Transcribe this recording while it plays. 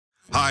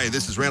Hi,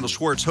 this is Randal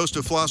Schwartz, host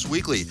of Floss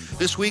Weekly.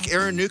 This week,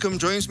 Aaron Newcomb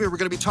joins me. We're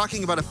going to be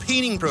talking about a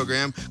painting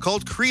program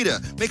called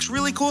Krita. Makes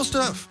really cool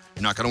stuff.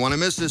 You're not going to want to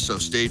miss this, so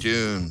stay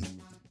tuned.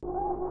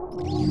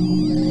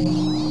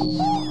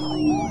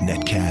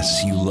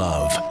 Netcasts you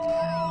love.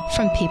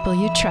 From people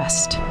you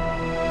trust.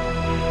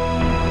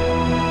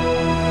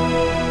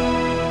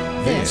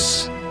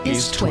 This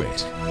is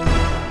Twit.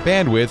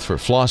 Bandwidth for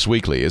Floss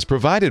Weekly is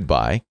provided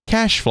by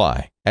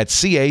CashFly at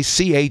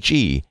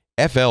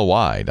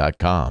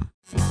CACHEFLY.com.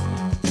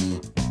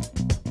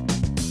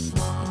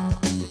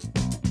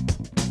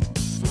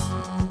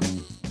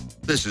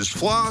 This is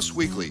Floss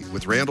Weekly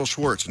with Randal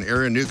Schwartz and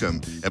Aaron Newcomb,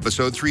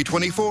 episode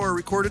 324,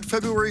 recorded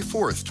February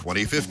 4th,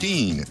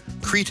 2015,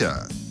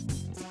 Krita.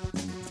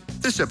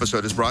 This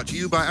episode is brought to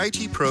you by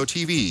IT Pro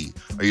TV.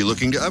 Are you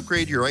looking to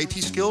upgrade your IT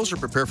skills or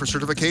prepare for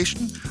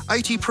certification?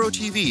 IT Pro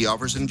TV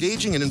offers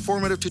engaging and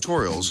informative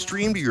tutorials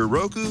streamed to your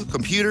Roku,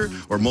 computer,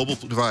 or mobile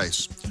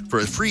device. For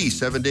a free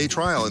 7-day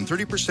trial and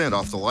 30%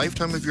 off the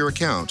lifetime of your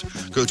account,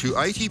 go to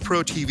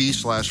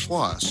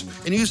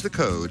itprotv/floss and use the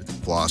code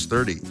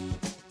FLOSS30.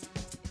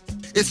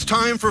 It's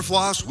time for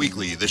Floss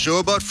Weekly, the show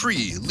about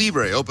free,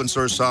 libre,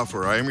 open-source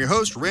software. I am your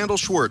host, Randal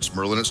Schwartz,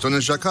 Merlin at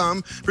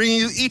Stonehenge.com, bringing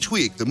you each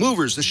week the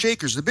movers, the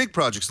shakers, the big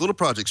projects, little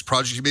projects,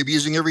 projects you may be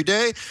using every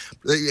day,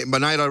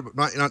 but might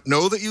not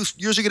know that you're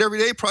using it every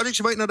day, projects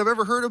you might not have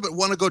ever heard of, but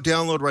want to go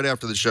download right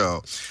after the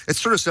show. It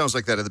sort of sounds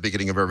like that at the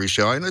beginning of every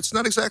show, and it's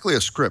not exactly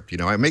a script. You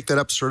know, I make that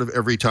up sort of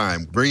every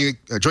time.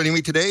 Joining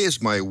me today is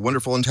my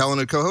wonderful and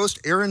talented co-host,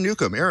 Aaron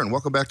Newcomb. Aaron,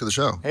 welcome back to the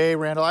show. Hey,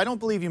 Randal, I don't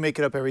believe you make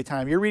it up every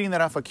time. You're reading that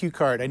off a cue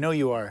card. I know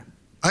you are.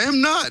 I am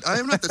not.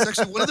 That's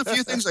actually one of the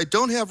few things I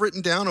don't have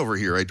written down over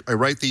here. I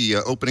write the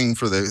opening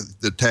for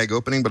the tag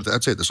opening, but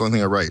that's it. That's the only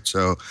thing I write.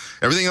 So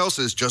everything else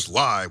is just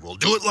live. We'll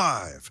do it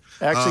live.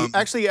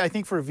 Actually, I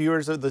think for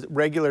viewers, the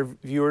regular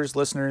viewers,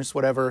 listeners,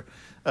 whatever,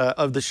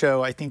 of the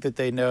show, I think that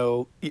they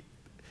know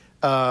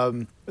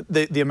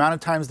the amount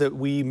of times that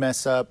we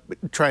mess up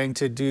trying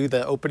to do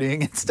the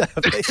opening and stuff.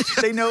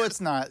 They know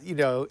it's not, you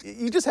know,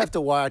 you just have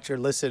to watch or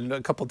listen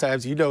a couple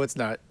times. You know it's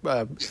not,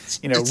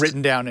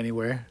 written down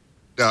anywhere.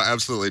 No,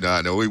 absolutely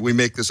not. No, we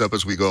make this up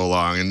as we go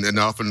along, and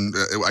often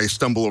I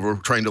stumble over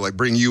trying to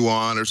bring you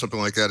on or something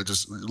like that. It's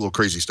just a little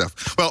crazy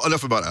stuff. Well,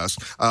 enough about us.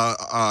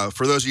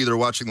 For those of you that are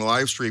watching the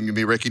live stream, you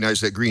may recognize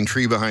that green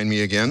tree behind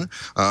me again.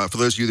 For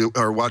those of you that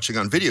are watching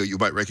on video, you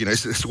might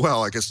recognize it as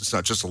well. I guess it's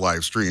not just a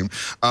live stream.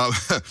 I'm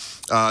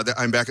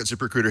back at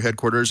ZipRecruiter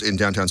headquarters in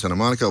downtown Santa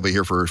Monica. I'll be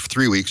here for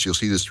 3 weeks. You'll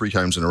see this 3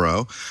 times in a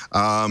row.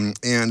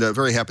 And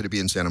very happy to be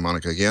in Santa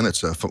Monica again.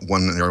 It's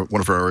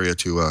wonderful area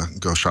to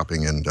go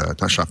shopping and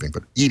not shopping,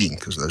 but eating,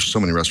 because there's so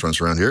many restaurants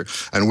around here.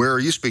 And where are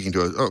you speaking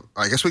to us? Oh,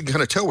 I guess we can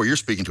kind of tell where you're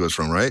speaking to us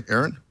from, right,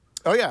 Aaron?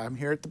 Oh, yeah, I'm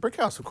here at the Brick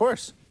House, of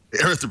course.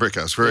 Here at the Brick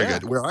House, very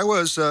good. Where I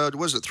was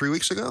it 3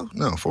 weeks ago?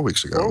 No, 4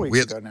 weeks ago. 4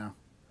 weeks ago now.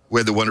 We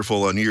had the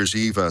wonderful New Year's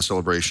Eve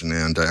celebration,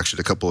 and actually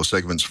did a couple of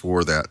segments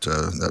for that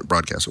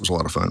broadcast. It was a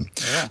lot of fun.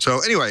 Yeah. So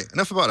anyway,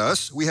 enough about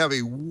us. We have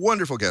a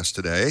wonderful guest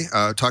today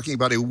talking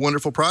about a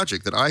wonderful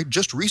project that I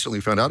just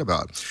recently found out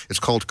about. It's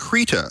called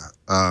Krita,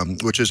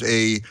 which is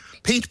a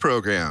paint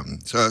program,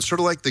 sort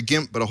of like the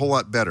GIMP, but a whole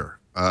lot better.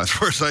 As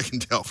far as I can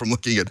tell from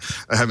looking at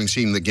having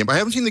seen the GIMP. I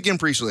haven't seen the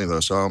GIMP recently, though,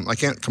 so I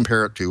can't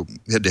compare it to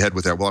head-to-head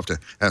with that. We'll have to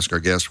ask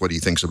our guest what he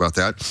thinks about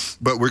that.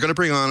 But we're going to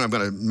bring on, I'm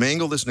going to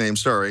mangle this name,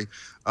 sorry,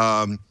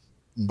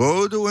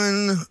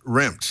 Boudewijn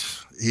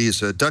Rempt.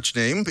 He's a Dutch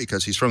name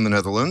because he's from the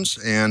Netherlands,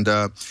 and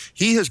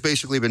he has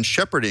basically been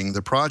shepherding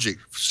the project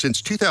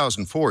since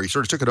 2004. He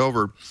sort of took it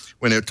over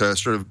when it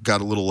sort of got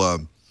a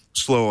little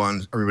slow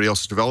on everybody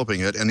else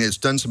developing it, and has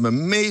done some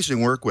amazing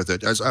work with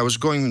it. As I was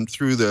going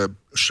through the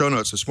show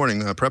notes this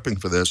morning,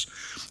 prepping for this,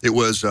 it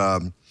was,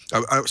 I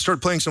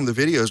started playing some of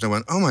the videos, and I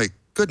went, oh my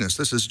goodness,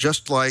 this is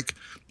just like,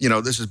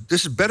 this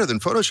is better than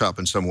Photoshop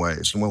in some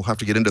ways. And we'll have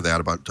to get into that,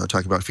 about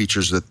talking about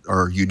features that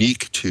are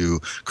unique to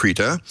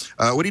Krita.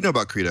 What do you know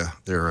about Krita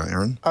there,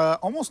 Aaron?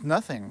 Almost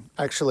nothing,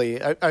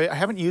 actually. I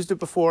haven't used it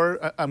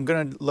before. I'm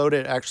going to load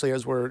it, actually,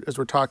 as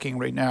we're talking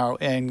right now,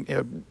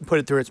 and put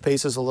it through its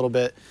paces a little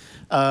bit.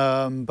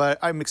 But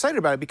I'm excited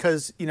about it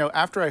because,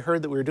 after I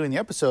heard that we were doing the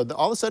episode,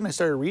 all of a sudden I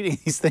started reading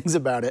these things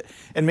about it.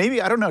 And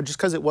maybe, I don't know, just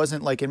because it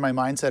wasn't in my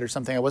mindset or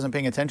something, I wasn't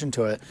paying attention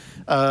to it.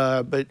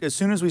 But as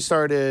soon as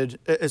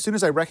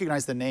I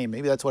recognized the name,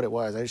 maybe that's what it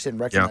was, I just didn't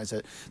recognize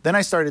it. Then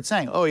I started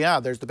saying, oh yeah,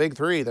 there's the big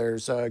three.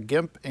 There's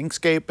GIMP,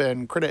 Inkscape,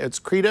 and Krita. It's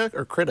Krita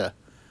or Krita?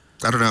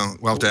 I don't know.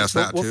 We'll have to ask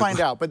that, We'll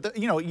find out. But,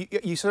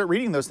 you start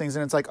reading those things,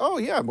 and it's like, oh,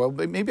 yeah, well,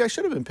 maybe I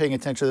should have been paying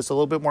attention to this a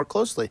little bit more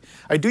closely.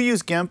 I do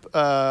use GIMP.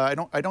 I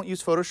don't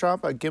use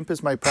Photoshop. GIMP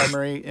is my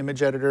primary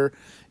image editor,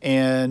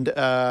 and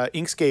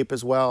Inkscape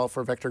as well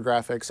for vector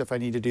graphics if I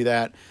need to do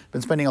that.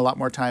 Been spending a lot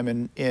more time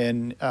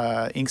in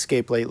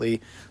Inkscape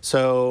lately.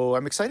 So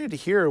I'm excited to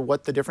hear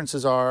what the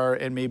differences are,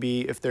 and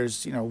maybe if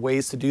there's,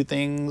 ways to do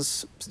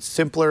things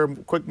simpler,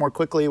 more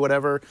quickly,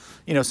 whatever.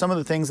 Some of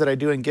the things that I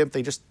do in GIMP,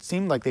 they just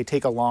seem like they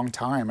take a long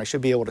long time. I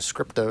should be able to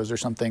script those or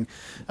something,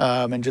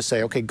 and just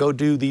say, okay, go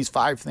do these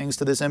 5 things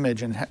to this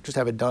image and just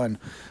have it done.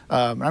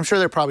 And I'm sure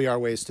there probably are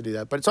ways to do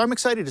that. But so I'm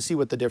excited to see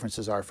what the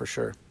differences are for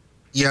sure.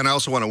 Yeah, and I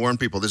also want to warn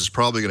people, this is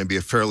probably going to be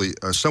a fairly,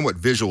 somewhat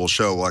visual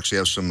show. We'll actually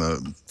have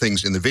some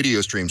things in the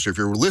video stream. So if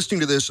you're listening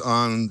to this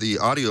on the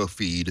audio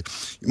feed,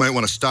 you might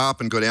want to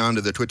stop and go down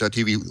to the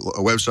twit.tv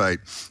website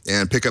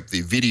and pick up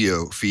the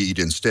video feed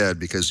instead,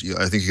 because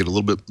I think you get a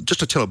little bit,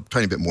 just a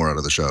tiny bit more out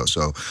of the show.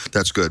 So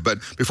that's good. But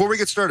before we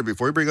get started,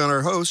 before we bring on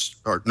our host,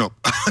 or no,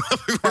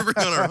 before we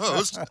bring on our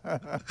host,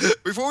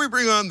 before we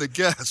bring on the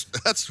guest,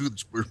 that's who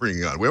we're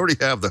bringing on. We already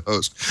have the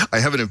host. I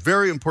have a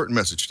very important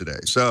message today.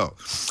 So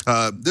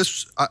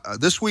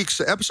this week's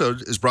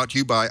episode is brought to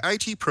you by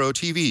IT Pro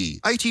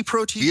TV. IT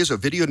Pro TV is a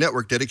video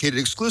network dedicated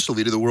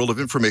exclusively to the world of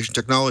information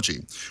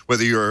technology.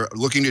 Whether you're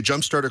looking to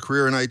jumpstart a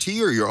career in IT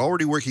or you're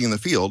already working in the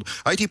field,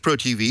 IT Pro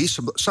TV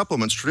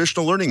supplements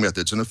traditional learning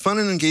methods in a fun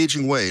and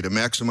engaging way to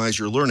maximize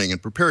your learning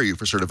and prepare you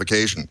for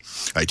certification.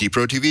 IT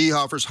Pro TV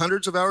offers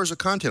hundreds of hours of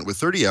content, with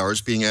 30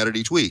 hours being added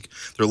each week.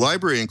 Their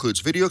library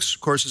includes video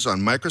courses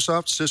on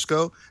Microsoft,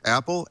 Cisco,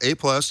 Apple, A+,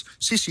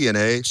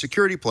 CCNA,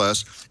 Security+,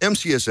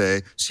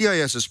 MCSA,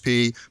 CISSP,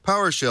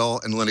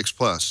 PowerShell, and Linux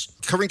Plus,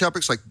 covering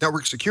topics like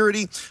network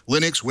security,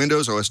 Linux,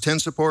 Windows, OS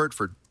X support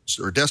for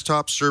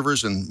desktops,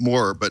 servers, and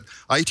more. But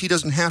IT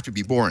doesn't have to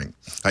be boring.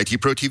 IT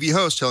Pro TV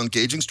hosts tell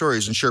engaging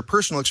stories and share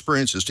personal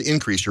experiences to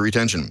increase your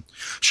retention.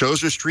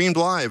 Shows are streamed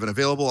live and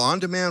available on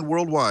demand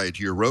worldwide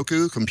to your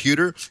Roku,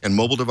 computer, and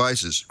mobile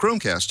devices,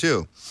 Chromecast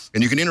too.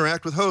 And you can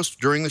interact with hosts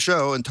during the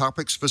show and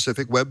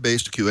topic-specific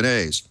web-based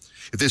Q&As.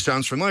 If this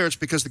sounds familiar, it's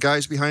because the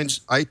guys behind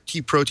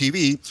IT Pro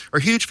TV are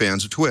huge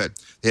fans of Twit.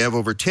 They have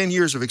over 10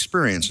 years of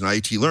experience in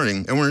IT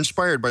learning and were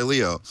inspired by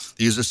Leo.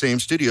 They use the same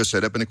studio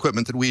setup and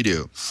equipment that we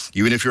do.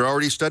 Even if you're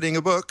already studying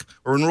a book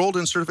or enrolled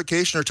in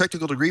certification or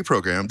technical degree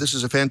program, this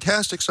is a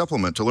fantastic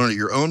supplement to learn at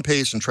your own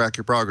pace and track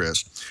your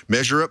progress.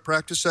 Measure Up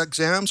practice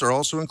exams are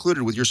also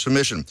included with your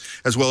submission,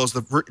 as well as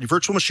the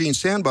virtual machine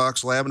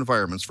sandbox lab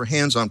environments for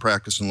hands-on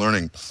practice and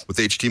learning, with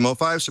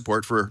HTML5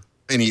 support for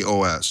any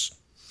OS.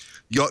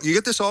 You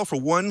get this all for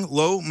one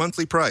low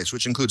monthly price,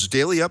 which includes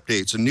daily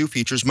updates and new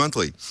features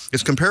monthly.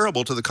 It's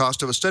comparable to the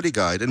cost of a study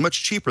guide and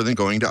much cheaper than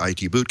going to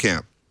IT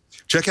Bootcamp.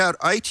 Check out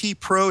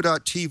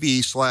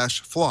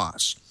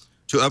itpro.tv/floss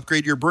to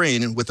upgrade your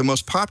brain with the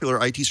most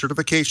popular IT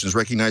certifications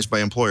recognized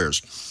by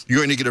employers. You're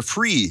going to get a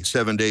free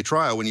 7-day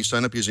trial when you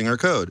sign up using our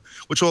code,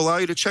 which will allow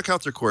you to check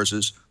out their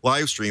courses,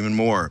 live stream, and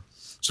more.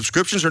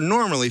 Subscriptions are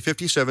normally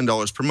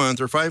 $57 per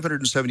month or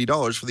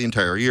 $570 for the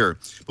entire year,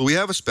 but we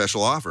have a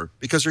special offer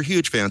because they're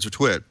huge fans of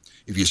Twit.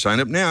 If you sign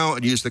up now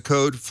and use the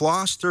code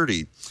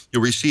FLOSS30,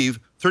 you'll receive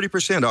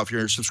 30% off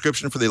your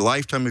subscription for the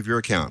lifetime of your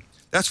account.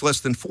 That's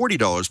less than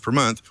 $40 per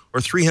month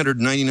or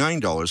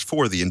 $399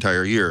 for the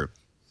entire year.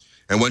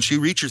 And once you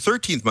reach your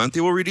 13th month,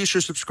 they will reduce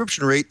your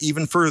subscription rate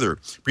even further,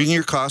 bringing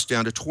your cost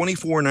down to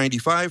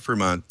 $24.95 per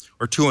month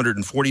or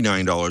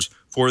 $249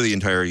 for the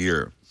entire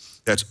year.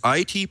 That's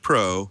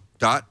itpro.tv/FLOSS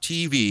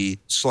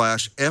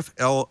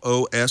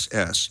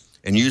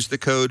and use the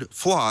code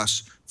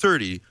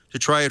FLOSS30 to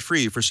try it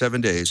free for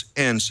 7 days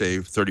and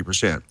save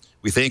 30%.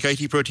 We thank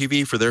IT Pro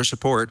TV for their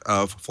support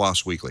of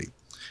Floss Weekly.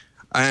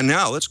 And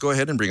now let's go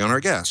ahead and bring on our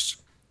guests.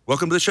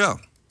 Welcome to the show.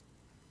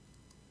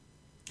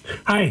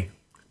 Hi,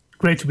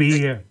 great to be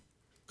here.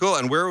 Cool,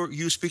 and where are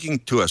you speaking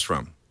to us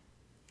from?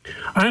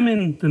 I'm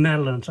in the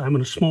Netherlands. I'm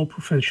in a small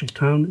provincial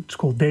town. It's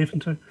called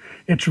Deventer.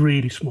 It's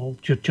really small,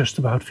 just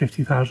about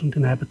 50,000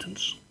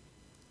 inhabitants.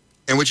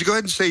 And would you go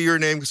ahead and say your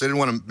name, because I didn't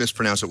want to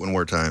mispronounce it one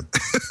more time.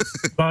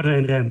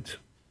 Boudewijn Rempt.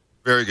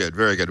 Very good,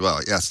 very good.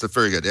 Well, yes, that's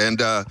very good.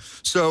 And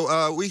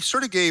so we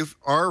sort of gave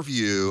our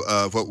view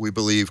of what we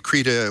believe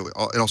Krita,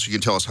 and also you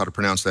can tell us how to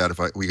pronounce that if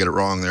we get it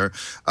wrong there.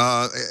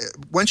 Why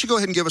don't you go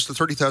ahead and give us the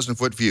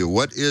 30,000-foot view?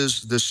 What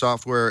is this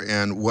software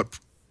and what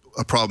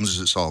problems is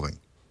it solving?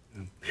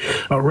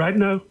 Right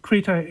now,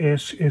 Krita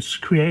is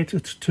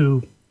created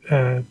to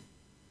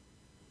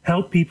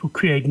help people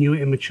create new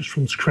images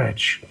from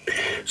scratch.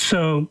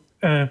 So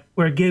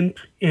where GIMP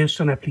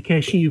is an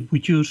application you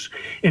would use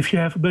if you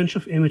have a bunch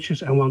of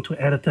images and want to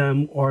edit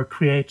them or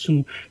create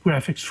some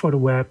graphics for the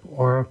web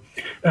or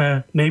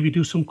maybe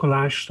do some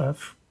collage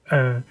stuff.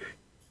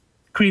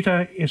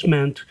 Krita is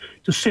meant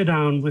to sit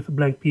down with a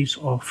blank piece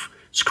of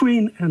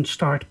screen and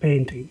start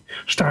painting.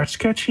 Start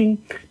sketching,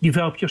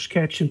 develop your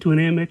sketch into an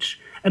image,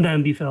 and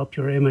then develop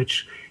your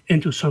image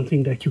into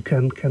something that you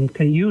can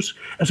use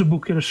as a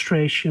book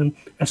illustration,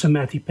 as a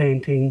matty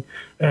painting,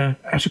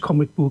 as a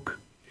comic book.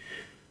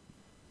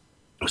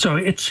 So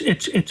it's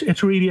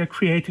really a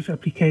creative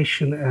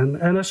application,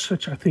 and as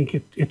such, I think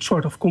it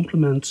sort of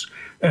complements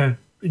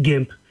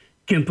GIMP.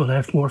 GIMP will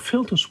have more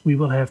filters, we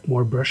will have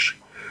more brush,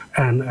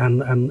 and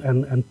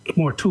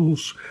more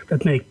tools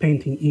that make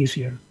painting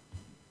easier.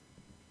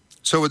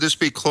 So would this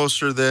be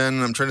closer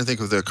then? I'm trying to think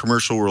of the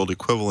commercial world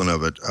equivalent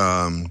of it.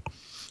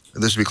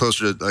 This would be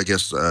closer to, I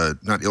guess,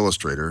 not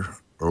Illustrator,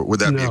 or would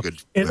that be a good?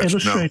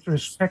 Illustrator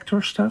is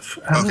vector stuff.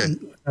 Okay.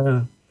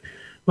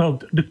 Well,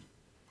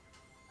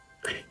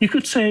 you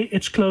could say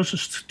it's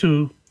closest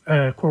to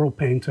Corel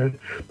Painter.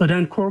 But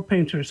then Corel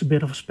Painter is a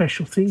bit of a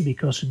special thing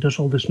because it does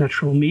all this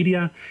natural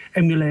media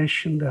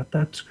emulation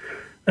that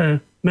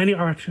many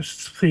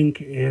artists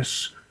think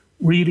is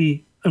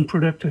really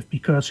unproductive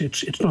because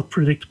it's not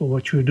predictable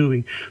what you're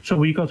doing. So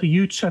we got a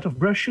huge set of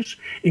brushes,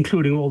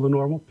 including all the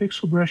normal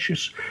pixel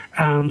brushes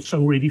and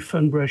some really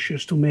fun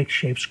brushes to make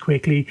shapes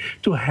quickly,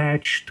 to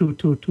hatch, to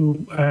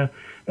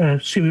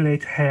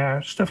simulate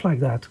hair, stuff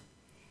like that.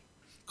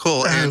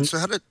 Cool. And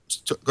so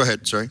go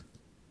ahead, sorry.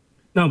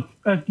 No,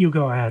 you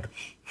go ahead.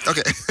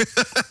 Okay.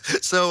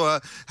 So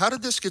how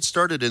did this get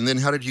started, and then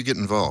how did you get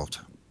involved?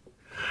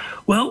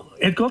 Well,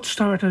 it got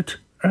started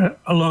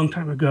a long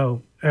time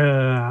ago.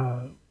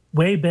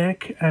 Way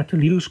back at the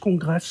Linux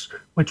Congress,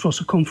 which was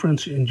a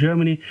conference in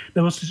Germany,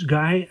 there was this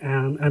guy,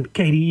 and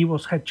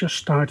KDE had just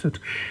started.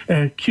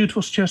 Qt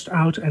was just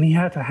out, and he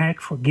had a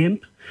hack for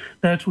GIMP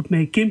that would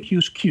make GIMP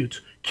use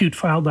Qt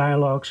file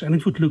dialogues, and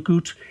it would look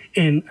good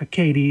in a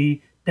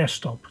KDE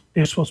desktop.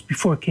 This was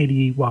before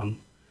KDE 1.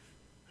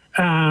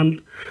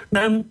 And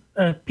then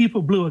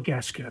people blew a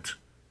gasket.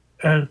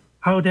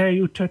 How dare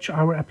you touch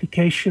our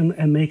application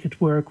and make it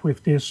work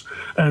with this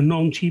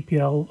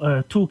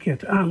non-GPL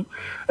toolkit?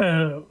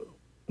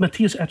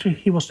 Matthias Etter,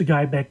 he was the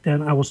guy back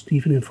then. I wasn't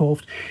even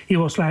involved. He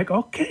was like,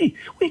 okay,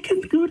 we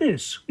can do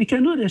this. We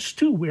can do this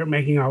too. We're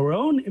making our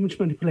own image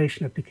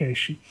manipulation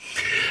application.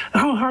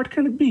 How hard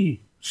can it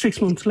be?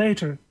 6 months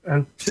later,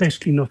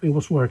 basically nothing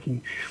was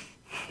working.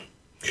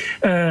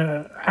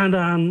 And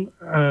then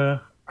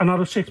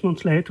another 6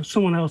 months later,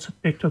 someone else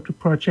had picked up the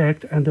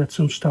project and did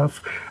some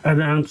stuff. And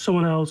then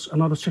someone else,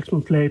 another 6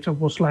 months later,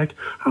 was like,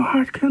 how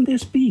hard can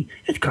this be?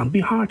 It can't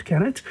be hard,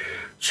 can it?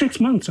 6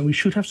 months, and we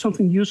should have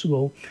something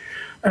usable.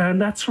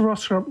 And that's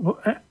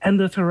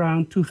ended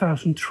around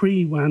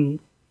 2003, when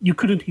you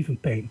couldn't even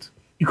paint.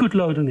 You could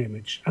load an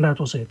image, and that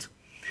was it.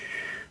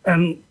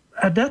 And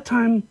at that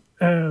time,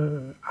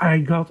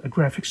 I got a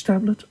graphics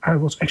tablet. I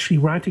was actually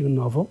writing a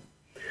novel,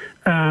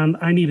 and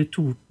I needed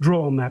to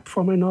draw a map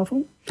for my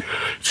novel.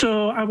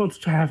 So I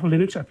wanted to have a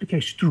Linux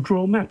application to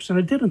draw maps, and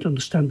I didn't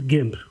understand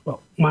GIMP.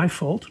 Well, my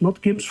fault,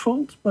 not GIMP's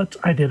fault, but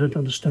I didn't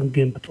understand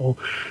GIMP at all.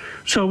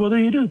 So what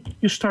do?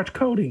 You start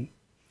coding.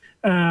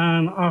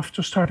 And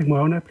after starting my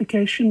own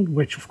application,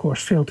 which of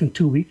course failed in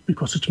 2 weeks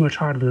because it's much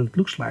harder than it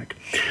looks like,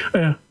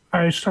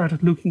 I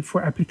started looking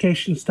for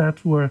applications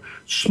that were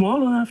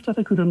small enough that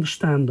I could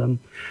understand them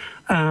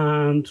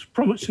and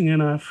promising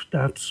enough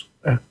that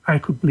I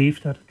could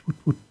believe that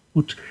it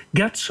would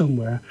get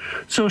somewhere.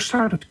 So I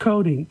started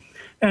coding,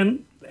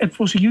 and it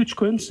was a huge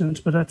coincidence,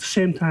 but at the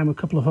same time, a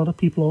couple of other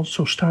people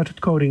also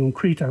started coding on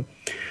Krita.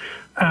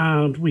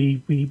 And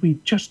we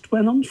just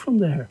went on from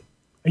there.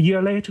 A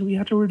year later, we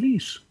had a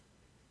release.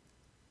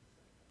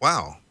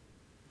 Wow.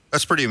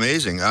 That's pretty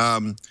amazing. We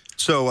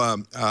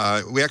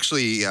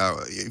actually,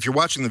 if you're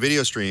watching the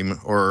video stream,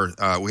 or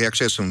we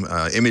actually have some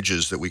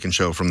images that we can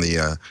show from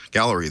the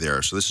gallery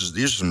there. So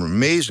these are some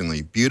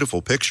amazingly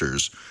beautiful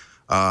pictures.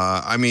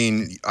 I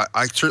mean,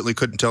 I certainly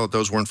couldn't tell that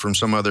those weren't from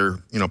some other,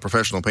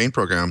 professional paint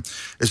program.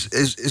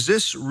 Is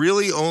this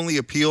really only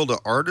appeal to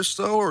artists,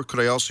 though, or could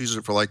I also use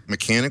it for, like,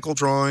 mechanical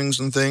drawings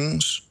and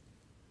things?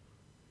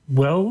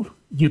 Well,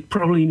 you'd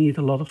probably need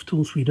a lot of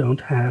tools we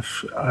don't have.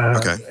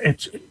 Okay.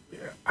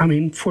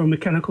 For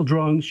mechanical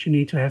drawings, you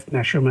need to have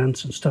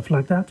measurements and stuff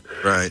like that.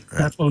 Right.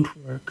 That won't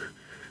work.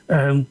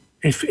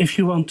 If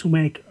you want to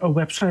make a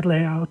website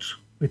layout,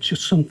 which is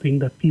something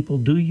that people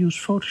do use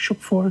Photoshop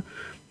for,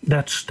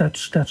 that's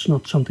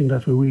not something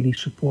that we really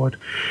support.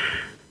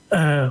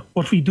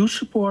 What we do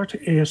support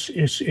is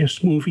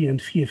movie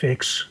and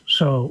VFX.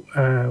 So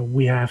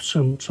we have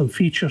some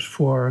features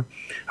for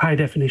high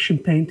definition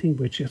painting,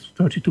 which is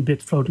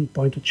 32-bit floating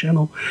pointer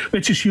channel,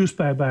 which is used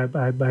by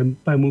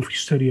movie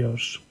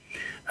studios.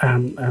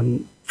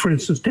 For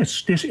instance,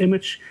 this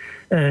image,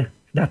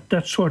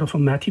 that's sort of a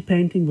matte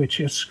painting, which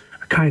is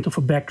a kind of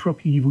a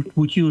backdrop you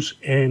would use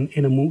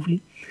in a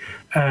movie.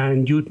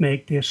 And you'd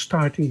make this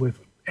starting with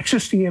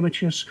existing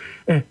images,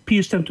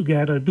 piece them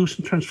together, do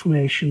some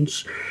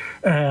transformations,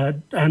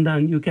 and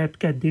then you get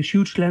this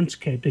huge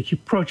landscape that you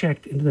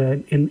project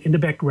in the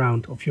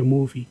background of your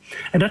movie.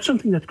 And that's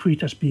something that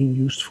Krita is being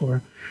used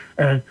for.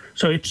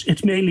 So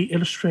it's mainly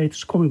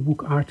illustrators, comic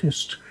book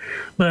artists.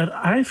 But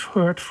I've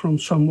heard from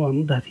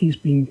someone that he's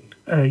been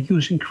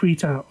using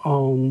Krita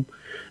on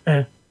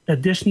a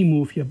Disney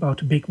movie about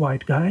the big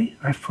white guy.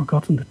 I've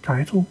forgotten the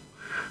title.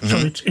 Mm-hmm.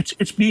 So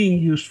it's being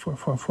used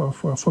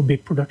for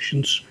big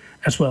productions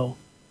as well.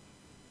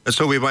 And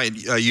so we might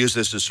use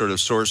this as sort of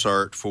source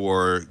art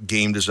for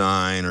game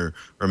design, or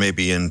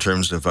maybe in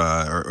terms of,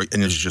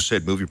 and as you just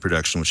said, movie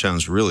production, which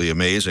sounds really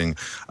amazing.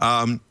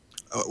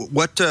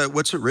 What's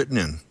it written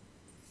in?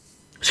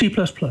 C++.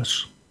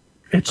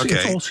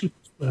 It's all C++.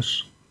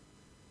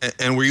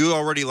 And were you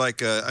already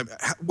like,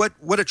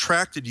 what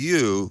attracted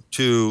you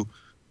to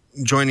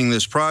joining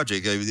this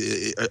project?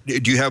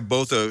 Do you have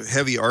both a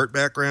heavy art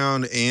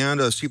background and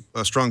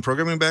a strong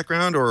programming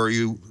background, or are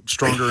you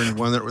stronger in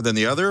one than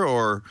the other,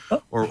 or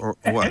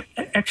what?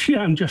 Actually,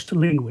 I'm just a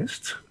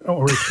linguist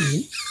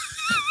originally.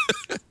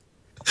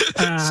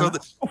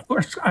 Of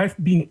course, I've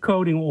been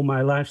coding all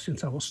my life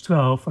since I was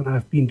 12, and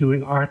I've been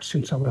doing art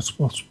since I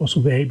was a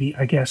baby.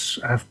 I guess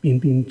I've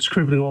been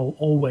scribbling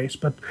always,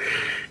 but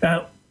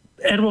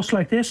it was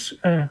like this.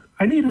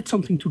 I needed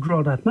something to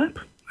draw that map,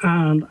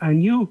 and I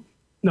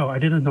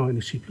didn't know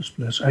any C++.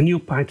 I knew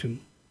Python,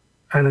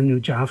 and I knew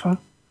Java,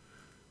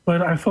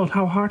 but I thought,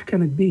 how hard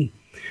can it be?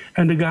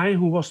 And the guy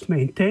who was the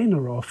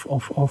maintainer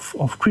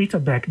of Krita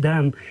back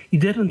then, he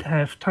didn't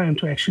have time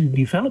to actually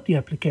develop the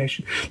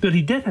application, but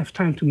he did have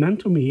time to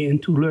mentor me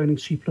into learning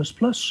C++.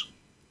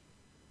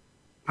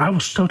 I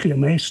was totally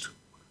amazed.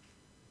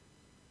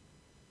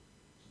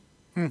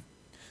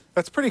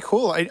 That's pretty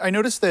cool. I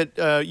noticed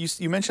that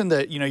you mentioned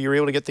that you were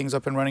able to get things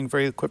up and running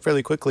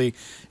fairly quickly,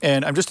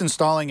 and I'm just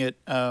installing it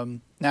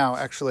now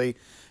actually,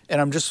 and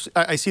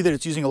I see that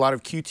it's using a lot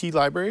of Qt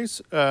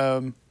libraries.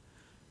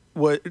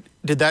 What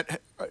did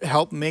that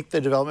help make the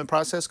development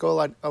process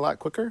go a lot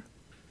quicker?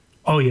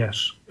 Oh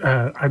yes,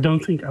 I don't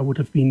think I would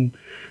have been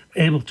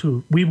able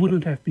to. We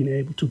wouldn't have been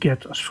able to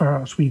get as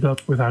far as we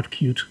got without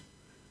Qt.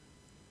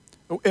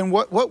 And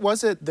what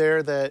was it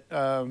there that?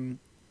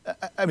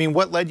 I mean,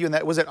 what led you in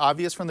that? Was it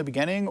obvious from the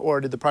beginning,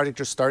 or did the project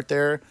just start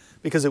there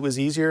because it was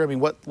easier? I mean,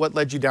 what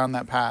led you down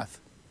that path?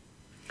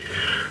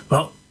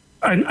 Well,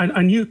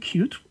 I knew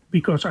Qt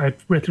because I'd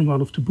written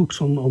one of the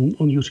books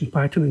on using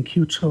Python and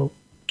Qt, so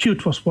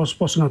Qt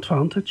was an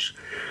advantage,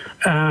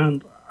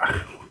 and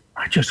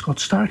I just got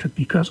started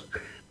because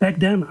back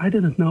then I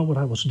didn't know what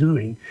I was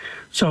doing.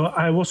 So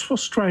I was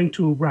first trying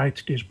to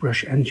write this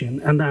brush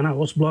engine, and then I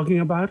was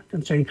blogging about it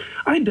and saying,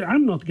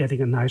 I'm not getting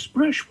a nice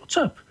brush, what's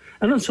up?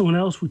 And then someone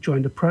else would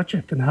join the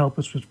project and help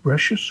us with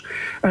brushes.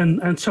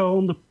 And so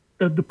on,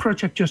 the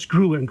project just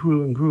grew and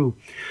grew and grew.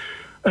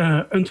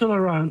 Until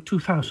around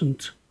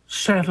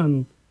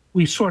 2007,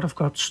 we sort of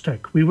got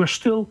stuck. We were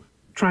still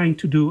trying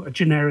to do a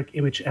generic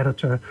image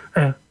editor.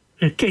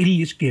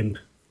 KD is GIMP.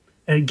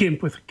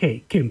 GIMP with a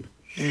K, GIMP.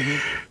 Mm-hmm.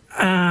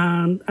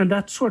 And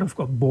that sort of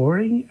got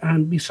boring.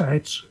 And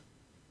besides,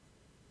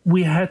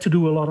 we had to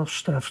do a lot of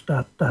stuff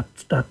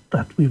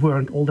that we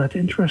weren't all that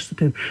interested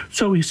in.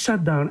 So we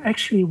sat down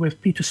actually with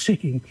Peter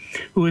Sicking,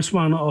 who is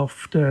one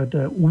of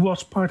who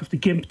was part of the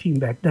GIMP team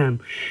back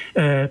then.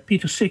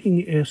 Peter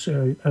Sicking is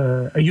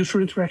a user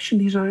interaction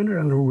designer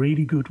and a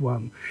really good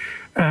one.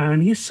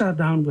 And he sat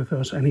down with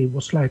us and he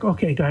was like,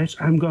 okay, guys,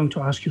 I'm going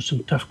to ask you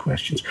some tough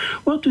questions.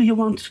 What do you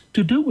want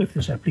to do with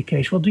this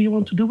application? What do you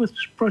want to do with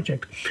this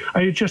project?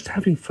 Are you just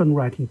having fun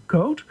writing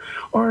code?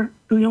 Or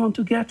do you want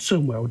to get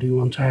somewhere? Do you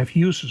want to have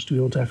users? Do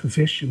you want to have a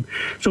vision?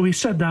 So we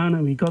sat down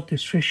and we got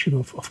this vision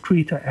of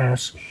Krita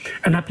as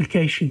an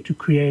application to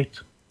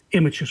create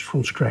images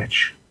from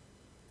scratch.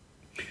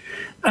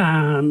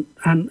 And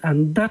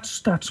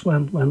that's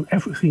when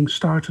everything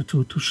started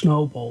to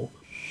snowball.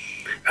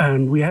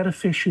 And we had a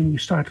vision. We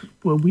started.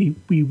 Well,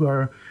 we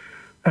were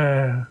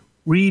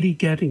really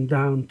getting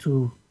down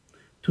to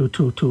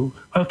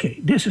okay,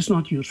 this is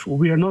not useful.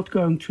 We are not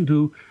going to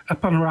do a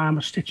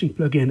panorama stitching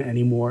plugin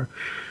anymore,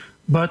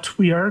 but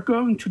we are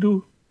going to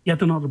do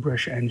yet another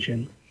brush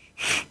engine.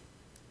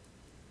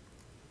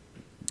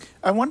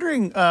 I'm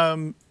wondering.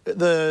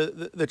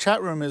 The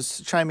chat room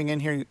is chiming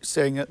in here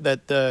saying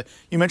that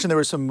you mentioned there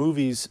were some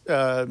movies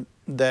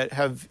that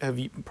have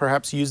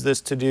perhaps used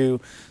this to do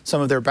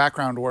some of their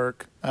background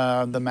work,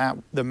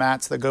 the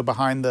mats that go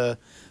behind the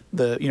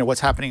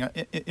what's happening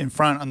in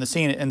front on the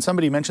scene. And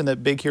somebody mentioned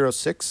that Big Hero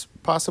 6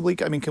 possibly.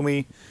 I mean, can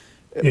we?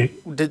 Yeah.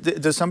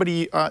 Does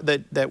somebody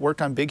that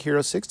worked on Big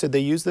Hero 6, did they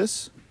use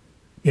this?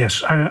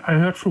 Yes, I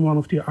heard from one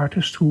of the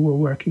artists who were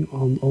working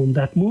on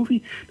that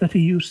movie that he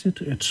used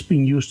it. It's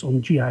been used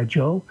on G.I.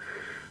 Joe.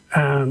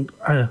 And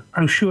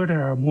I'm sure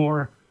there are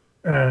more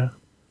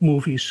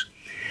movies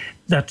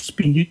that's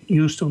been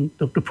used on.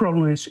 The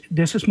problem is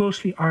this is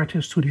mostly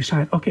artists who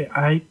decide, okay,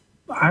 I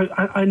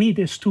need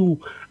this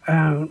tool,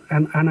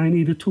 and I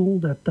need a tool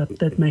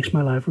that makes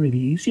my life really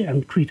easy,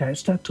 and Krita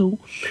is that tool.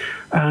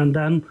 And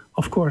then,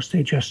 of course,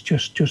 they just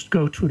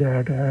go to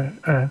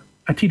their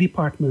IT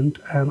department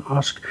and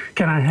ask,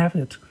 can I have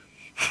it?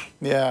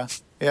 Yeah.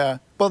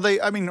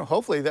 Well,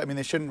 hopefully,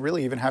 they shouldn't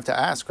really even have to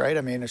ask, right?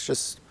 I mean,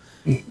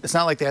 it's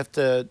not like they have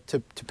to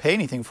pay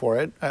anything for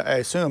it, I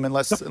assume,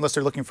 unless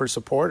they're looking for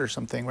support or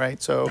something,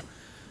 right? So,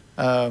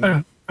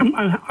 I'm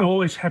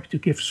always happy to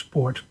give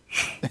support.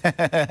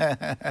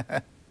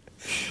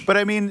 But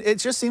I mean, it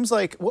just seems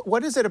like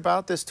what is it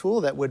about this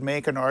tool that would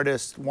make an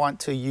artist want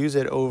to use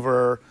it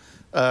over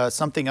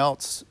something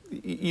else,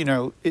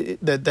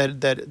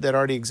 that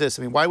already exists?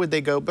 I mean, why would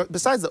they go? But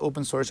besides the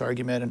open source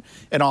argument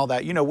and all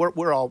that,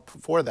 we're all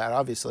for that,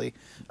 obviously.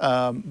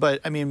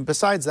 But I mean,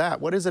 besides that,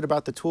 what is it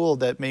about the tool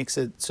that makes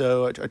it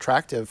so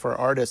attractive for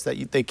artists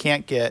that they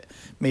can't get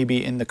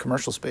maybe in the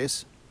commercial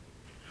space?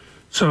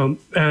 So,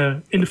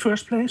 in the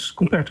first place,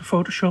 compared to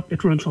Photoshop,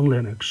 it runs on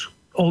Linux.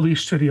 All these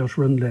studios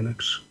run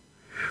Linux.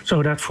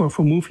 So that for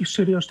movie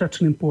studios, that's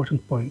an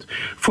important point.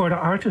 For the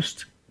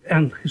artist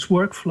and his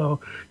workflow,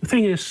 the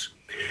thing is,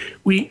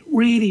 we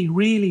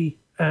really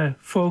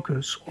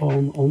focus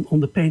on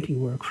the painting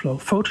workflow.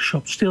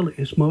 Photoshop still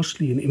is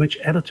mostly an image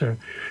editor.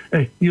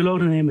 You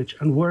load an image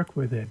and work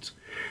with it.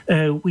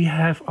 We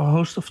have a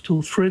host of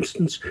tools. For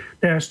instance,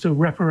 there's the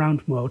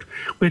wraparound mode,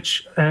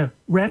 which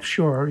wraps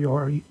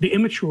the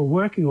image you're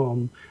working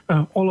on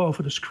all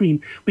over the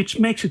screen, which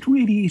makes it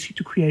really easy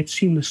to create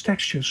seamless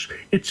textures.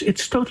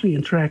 It's totally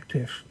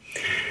interactive.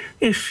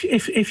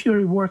 If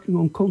you're working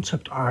on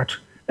concept art,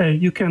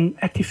 you can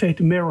activate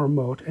the mirror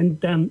mode, and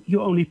then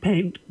you only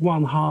paint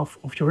one half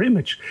of your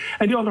image,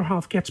 and the other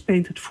half gets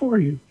painted for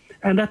you.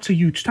 And that's a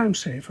huge time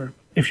saver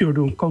if you're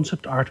doing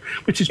concept art,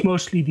 which is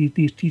mostly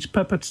these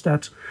puppets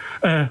that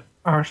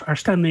are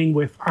standing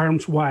with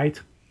arms wide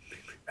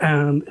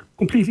and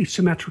completely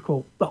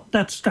symmetrical. Well,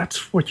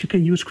 that's what you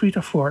can use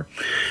Krita for.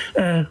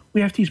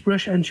 We have these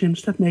brush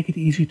engines that make it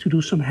easy to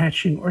do some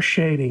hatching or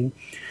shading,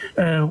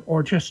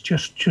 or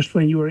just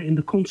when you are in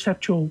the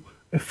conceptual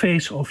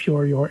phase of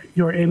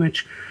your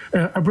image,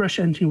 a brush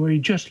engine where you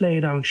just lay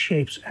down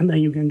shapes and then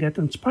you can get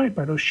inspired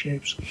by those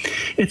shapes.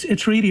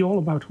 It's really all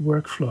about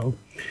workflow.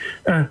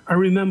 I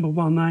remember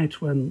one night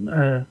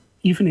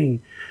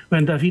evening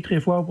when David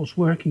Revoix was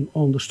working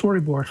on the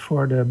storyboard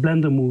for the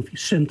Blender movie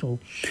Sintel,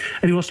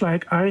 and he was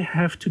like, I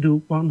have to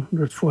do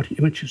 140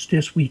 images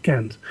this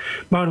weekend.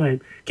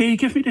 Boudewijn, can you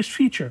give me this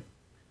feature?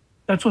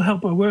 That will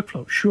help my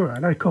workflow. Sure,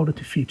 and I coded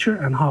the feature,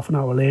 and half an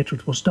hour later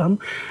it was done.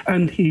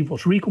 And he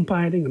was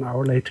recompiling. An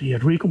hour later he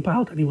had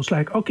recompiled, and he was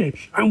like, okay,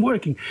 I'm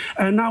working,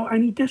 and now I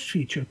need this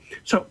feature.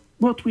 So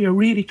what we are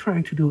really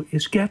trying to do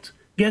is get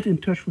in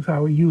touch with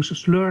our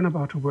users, learn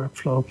about the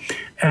workflow,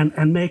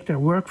 and make their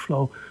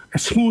workflow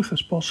as smooth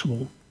as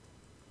possible.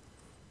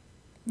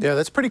 Yeah,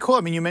 that's pretty cool.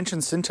 I mean, you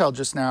mentioned Sintel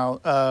just now.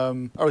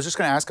 I was just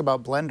going to ask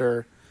about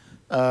Blender.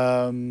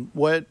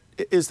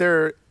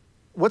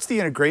 What's the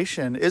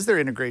integration? Is there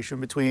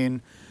integration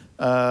between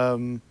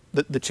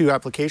the two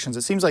applications?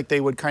 It seems like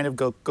they would kind of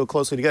go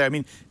closely together. I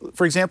mean,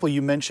 for example,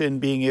 you mentioned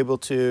being able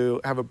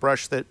to have a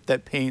brush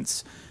that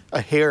paints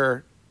a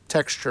hair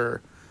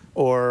texture,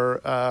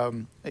 or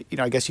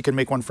I guess you can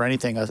make one for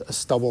anything, a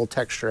stubble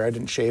texture. I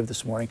didn't shave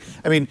this morning.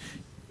 I mean,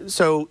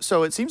 so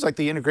it seems like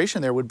the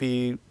integration there would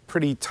be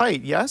pretty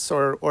tight, yes,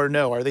 or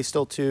no? Are they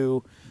still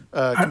two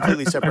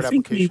completely separate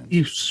applications? I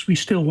think we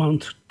still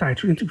want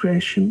tighter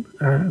integration.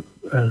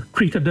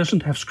 Krita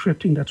doesn't have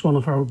scripting. That's one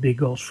of our big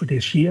goals for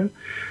this year.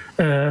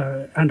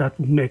 And that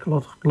would make a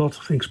lot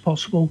of things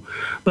possible.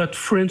 But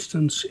for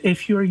instance,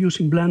 if you're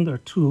using Blender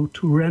to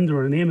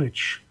render an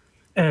image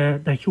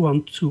that you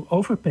want to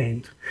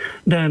overpaint,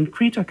 then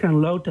Krita can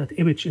load that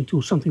image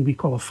into something we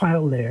call a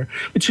file layer,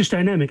 which is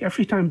dynamic.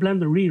 Every time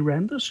Blender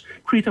re-renders,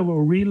 Krita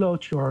will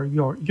reload your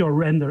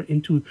render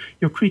into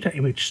your Krita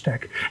image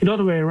stack. And the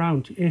other way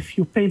around, if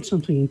you paint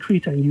something in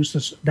Krita and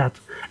use that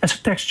as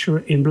a texture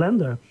in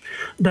Blender,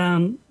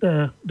 then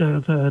the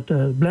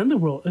Blender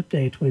will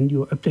update when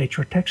you update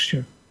your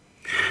texture.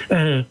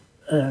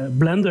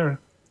 Blender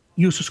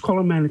uses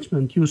color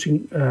management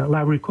using a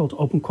library called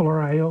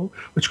OpenColor.io,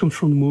 which comes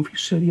from the movie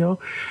studio.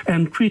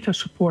 And Krita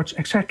supports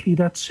exactly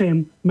that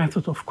same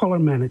method of color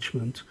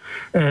management.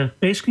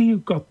 Basically,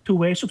 you've got two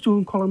ways of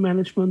doing color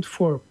management: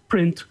 for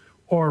print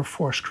or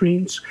for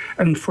screens.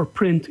 And for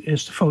print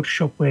is the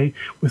Photoshop way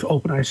with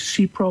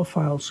OpenICC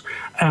profiles.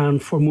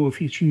 And for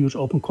movies, you use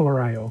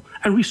OpenColor.io.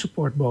 And we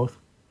support both.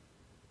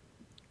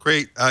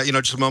 Great.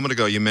 Just a moment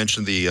ago, you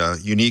mentioned the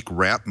unique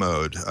wrap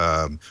mode.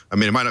 I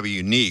mean, it might not be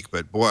unique,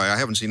 but boy, I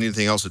haven't seen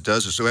anything else that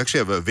does this. So we actually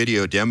have a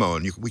video demo,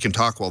 and we can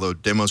talk while the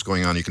demo's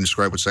going on. You can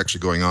describe what's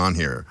actually going on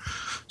here.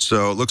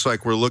 So it looks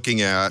like we're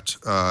looking at,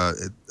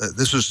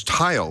 this is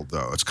tiled,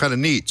 though. It's kind of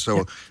neat.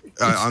 So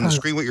on the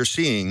screen, what you're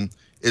seeing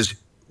is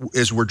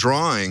we're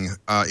drawing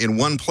in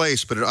one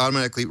place, but it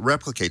automatically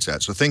replicates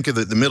that. So think of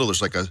the middle,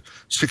 there's like a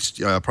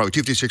probably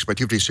 256 by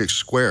 256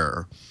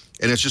 square.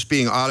 And it's just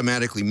being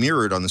automatically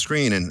mirrored on the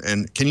screen.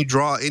 And can you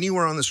draw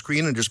anywhere on the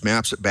screen and just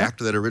maps it back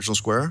to that original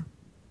square?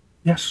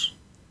 Yes.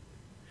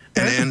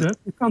 And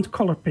you can't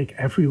color pick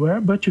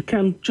everywhere, but you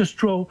can just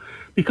draw,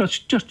 because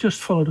just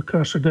follow the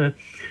cursor. The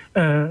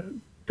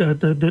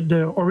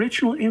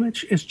original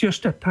image is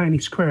just that tiny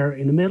square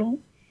in the middle.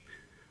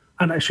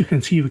 And as you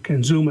can see, we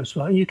can zoom as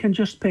well. And you can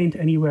just paint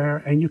anywhere,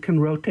 and you can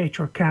rotate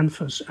your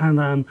canvas. And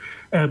then,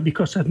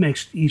 because that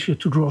makes it easier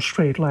to draw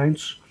straight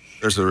lines.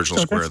 There's the original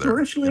square there. So that's the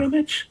original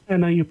image,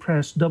 and then you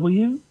press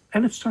W,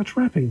 and it starts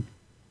wrapping.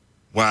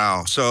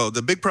 Wow. So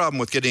the big problem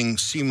with getting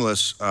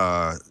seamless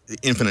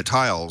infinite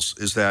tiles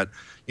is that,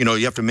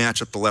 you have to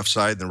match up the left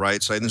side and the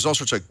right side, and there's all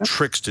sorts of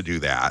tricks to do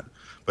that.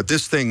 But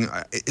this thing,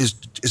 is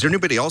there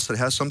anybody else that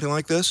has something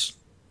like this?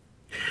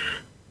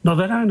 Not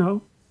that I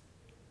know.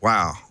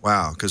 Wow,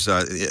 because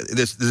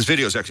this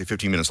video is actually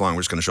 15 minutes long.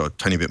 We're just going to show a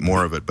tiny bit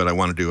more of it, but I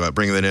wanted to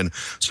bring that in.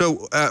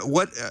 So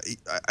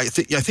I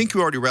think you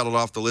already rattled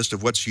off the list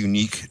of what's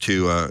unique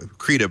to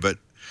Krita, but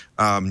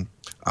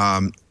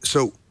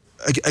so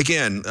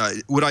again,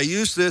 would I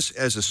use this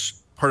as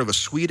part of a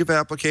suite of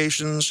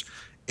applications?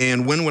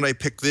 And when would I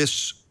pick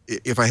this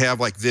if I have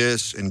like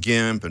this and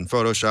GIMP and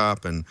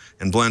Photoshop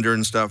and Blender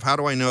and stuff, how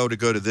do I know to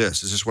go to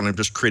this? Is this when I'm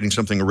just creating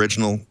something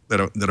original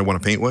that I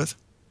want to paint with?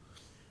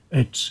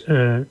 It's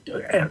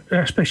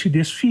especially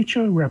this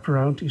feature,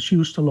 wraparound, is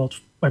used a lot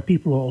by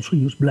people who also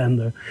use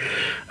Blender.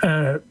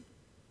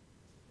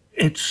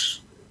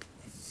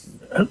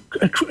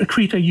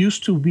 Krita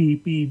used to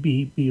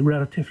be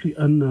relatively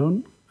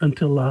unknown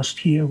until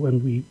last year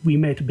when we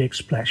made a big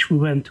splash. We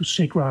went to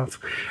SIGGRAPH,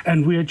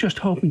 and we are just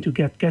hoping to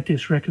get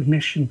this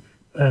recognition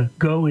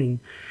going.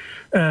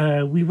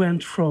 We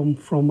went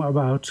from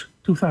about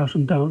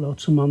 2,000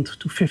 downloads a month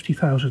to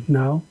 50,000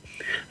 now.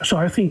 So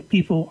I think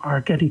people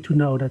are getting to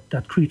know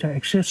that Krita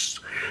exists,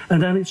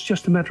 and then it's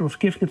just a matter of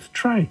giving it a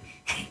try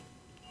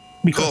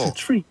because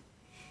it's free.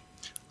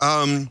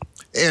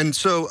 And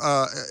so,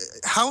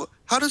 how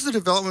does the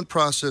development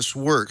process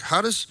work?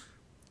 I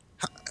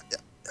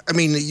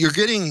mean, you're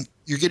getting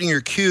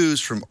your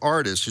cues from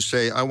artists who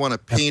say, "I want to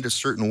paint a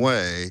certain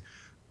way."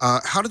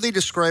 How do they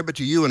describe it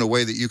to you in a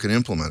way that you can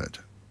implement it?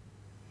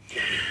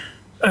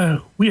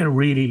 We are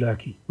really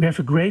lucky. We have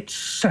a great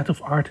set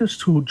of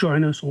artists who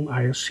join us on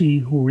IRC,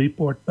 who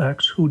report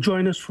bugs, who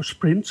join us for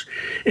sprints.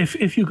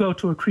 If you go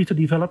to a Krita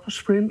developer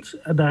sprint,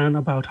 then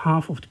about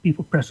half of the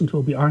people present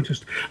will be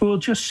artists. We'll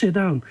just sit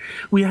down.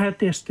 We had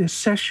this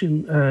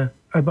session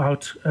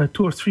about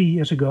 2 or 3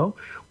 years ago,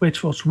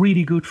 which was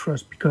really good for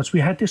us because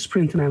we had this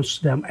sprint in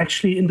Amsterdam,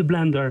 actually in the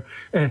Blender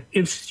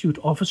Institute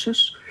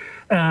offices.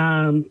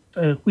 And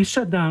we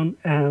sat down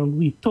and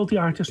we told the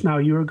artists, now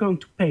you're going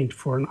to paint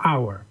for an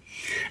hour.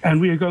 And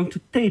we are going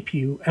to tape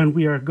you, and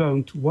we are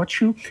going to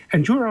watch you,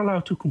 and you're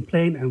allowed to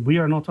complain, and we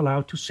are not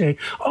allowed to say,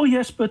 oh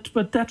yes, but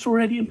that's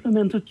already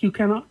implemented, you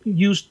cannot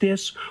use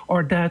this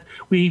or that.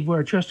 We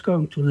were just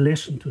going to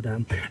listen to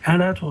them,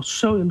 and that was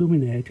so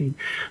illuminating.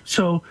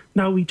 So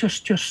now we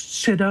just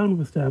sit down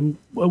with them,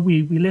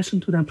 we listen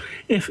to them.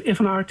 If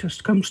an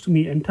artist comes to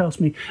me and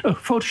tells me, oh,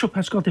 Photoshop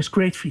has got this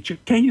great feature,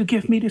 can you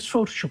give me this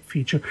Photoshop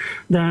feature?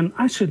 Then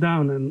I sit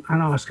down and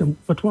ask them,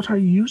 but what are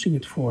you using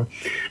it for?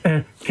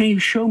 Can you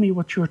show me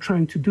what you're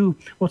trying to do?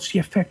 What's the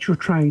effect you're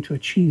trying to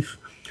achieve?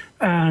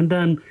 And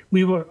then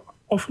we will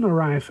often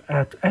arrive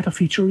at a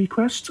feature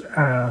request.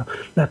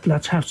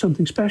 Let's have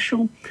something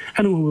special,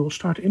 and we will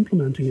start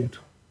implementing it.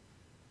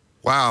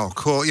 Wow,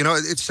 cool. You know,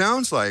 it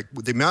sounds like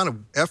the amount of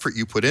effort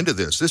you put into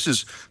this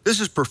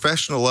is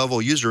professional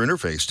level user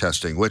interface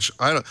testing, which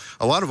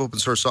a lot of open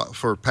source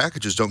software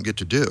packages don't get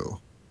to do.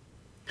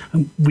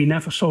 We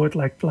never saw it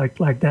like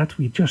that.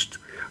 We just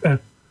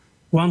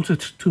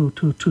wanted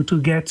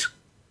to get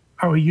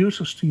our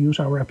users to use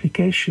our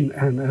application,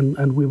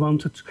 and we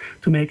wanted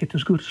to make it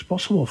as good as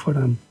possible for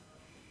them.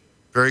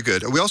 Very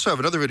good. We also have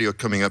another video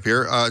coming up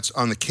here. It's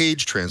on the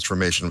cage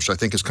transformation, which I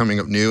think is coming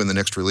up new in the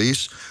next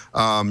release.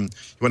 You want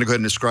to go ahead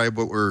and describe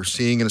what we're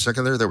seeing in a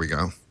second there? There we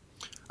go.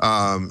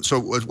 So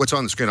what's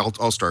on the screen?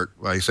 I'll start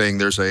by saying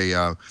there's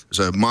a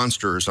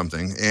monster or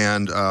something,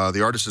 and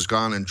the artist has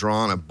gone and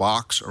drawn a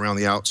box around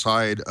the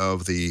outside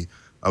of the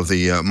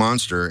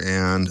monster,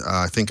 and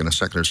I think in a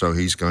second or so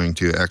he's going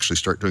to actually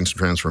start doing some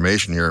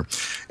transformation here.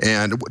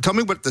 And tell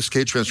me what this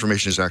cage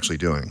transformation is actually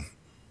doing.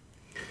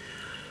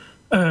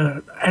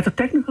 At a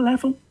technical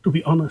level, to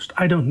be honest,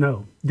 I don't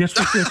know. This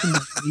was written by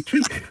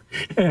Dimitri.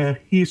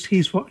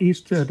 He's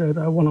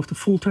one of the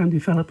full-time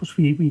developers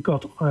we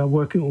got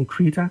working on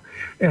Krita.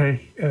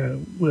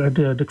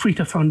 The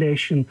Krita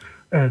Foundation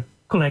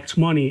collects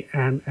money,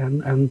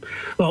 and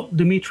well,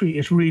 Dimitri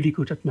is really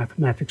good at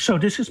mathematics. So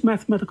this is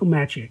mathematical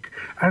magic.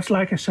 As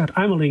like I said,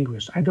 I'm a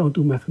linguist. I don't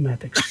do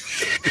mathematics.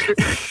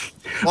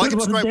 Well, I can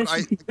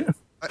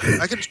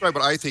describe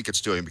what I think it's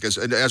doing, because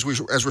as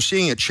we're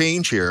seeing it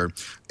change here,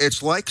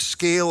 it's like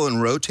scale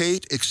and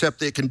rotate,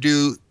 except it can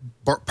do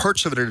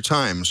parts of it at a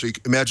time. So you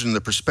can imagine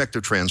the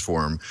perspective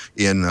transform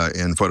in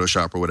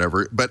Photoshop or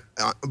whatever. But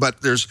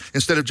there's,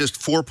 instead of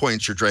just 4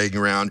 points you're dragging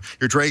around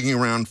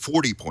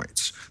 40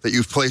 points that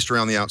you've placed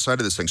around the outside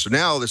of this thing. So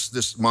now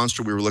this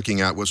monster we were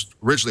looking at was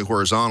originally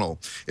horizontal,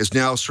 is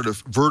now sort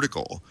of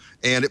vertical,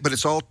 but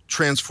it's all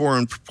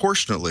transformed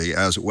proportionately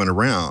as it went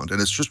around, and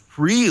it's just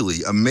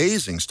really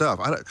amazing stuff.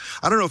 I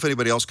don't know if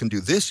anybody else can do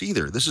this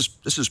either. This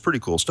is pretty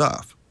cool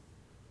stuff.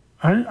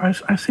 I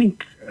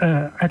think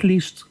at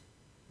least.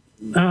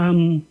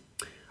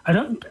 I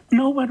don't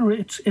know whether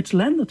it's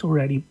landed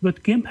already,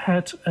 but GIMP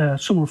had a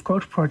Summer of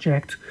Code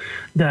project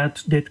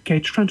that did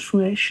cage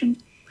transformation,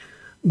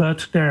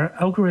 but their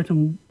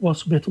algorithm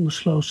was a bit on the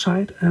slow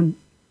side, and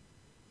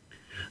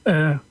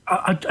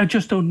I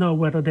just don't know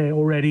whether they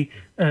already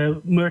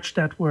merged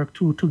that work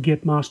to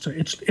Git master.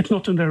 It's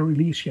not in their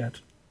release yet.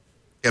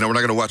 And we're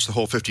not going to watch the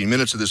whole 15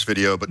 minutes of this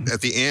video, but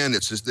at the end,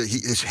 it's just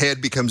his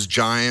head becomes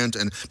giant,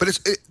 but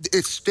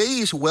it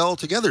stays well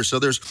together. So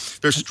there's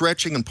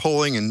stretching and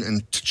pulling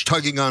and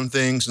tugging on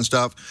things and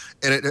stuff,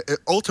 and it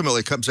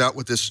ultimately comes out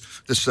with this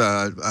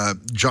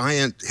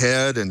giant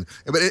head,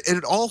 but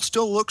it all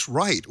still looks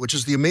right, which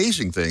is the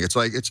amazing thing. It's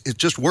like it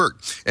just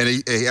worked. And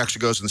he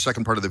actually goes in the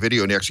second part of the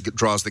video and he actually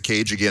draws the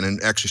cage again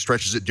and actually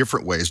stretches it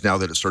different ways now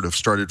that it sort of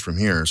started from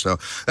here. So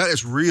that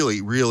is really,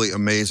 really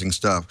amazing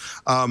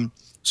stuff.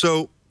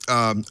 So,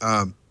 how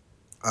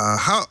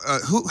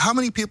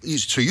many people?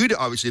 So you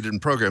obviously didn't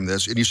program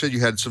this, and you said you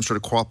had some sort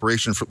of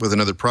cooperation with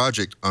another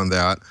project on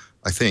that.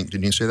 I think,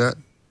 didn't you say that?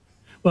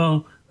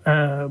 Well,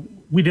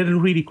 we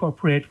didn't really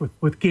cooperate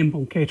with GIMP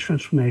on K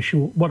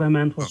transformation. What I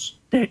meant was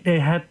they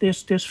had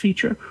this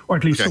feature, or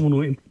at least someone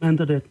who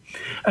implemented it,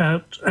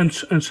 and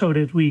so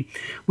did we.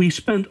 We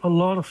spent a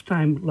lot of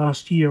time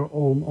last year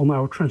on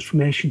our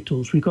transformation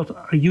tools. We got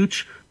a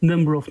huge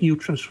number of new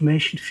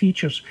transformation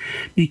features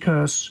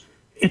because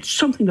it's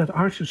something that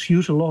artists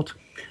use a lot.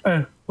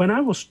 When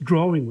I was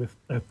drawing with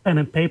pen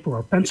and paper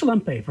or pencil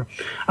and paper,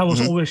 I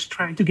was always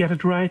trying to get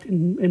it right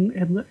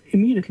in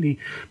immediately.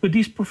 But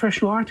these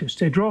professional artists,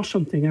 they draw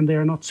something and they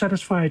are not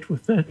satisfied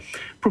with the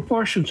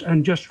proportions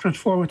and just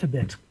transform it a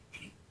bit.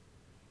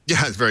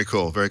 Yeah, it's very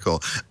cool, very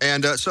cool.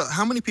 And so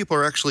how many people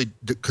are actually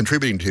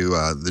contributing to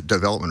the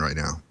development right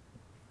now?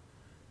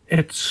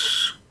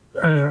 It's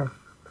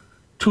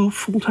 2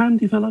 full-time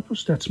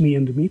developers, that's me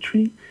and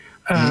Dimitri.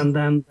 And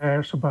then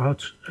there's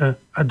about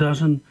a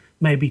dozen,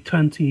 maybe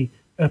 20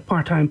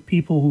 part-time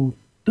people who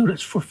do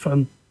this for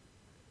fun.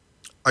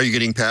 Are you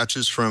getting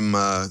patches from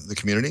the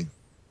community?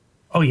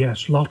 Oh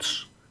yes,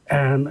 lots.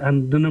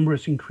 And the number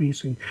is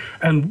increasing.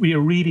 And we are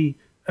really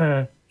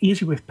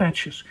easy with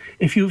patches.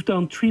 If you've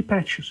done 3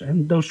 patches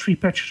and those 3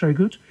 patches are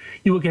good,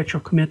 you will get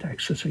your commit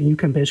access and you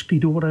can basically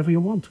do whatever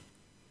you want.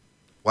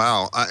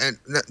 Wow. And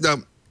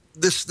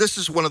this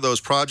is one of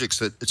those projects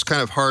that it's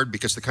kind of hard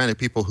because the kind of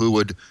people who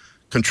would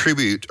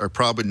contribute are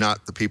probably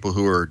not the people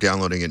who are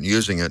downloading it and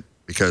using it,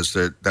 because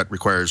that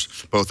requires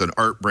both an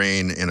art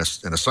brain and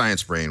a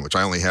science brain, which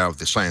I only have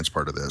the science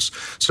part of this.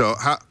 So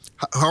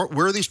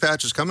where are these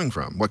patches coming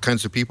from? What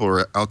kinds of people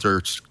are out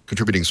there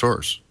contributing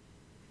source?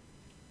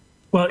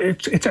 Well,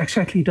 it's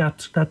exactly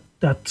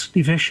that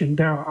division.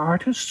 There are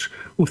artists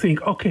who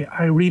think, okay,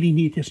 I really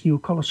need this new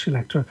color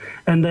selector.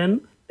 And then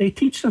they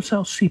teach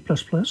themselves C++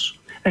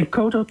 and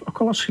code up a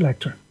color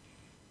selector.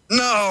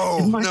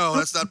 No,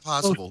 that's not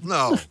possible.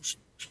 No.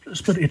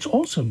 But it's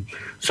awesome.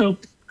 So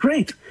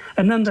great.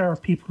 And then there are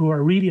people who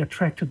are really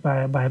attracted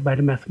by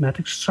the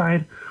mathematics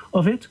side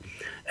of it.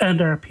 And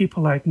there are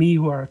people like me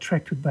who are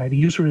attracted by the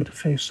user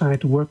interface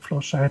side, the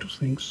workflow side of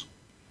things.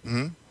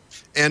 Mm-hmm.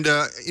 And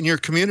in your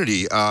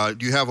community,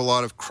 do you have a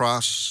lot of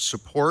cross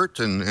support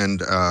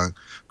and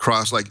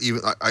cross, like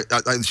even I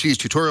see these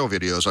tutorial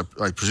videos.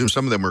 I presume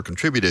some of them were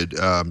contributed.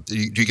 Do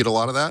you get a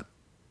lot of that?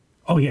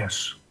 Oh,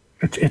 yes.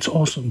 It's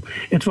awesome.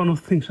 It's one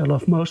of the things I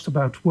love most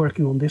about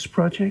working on this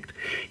project.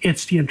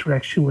 It's the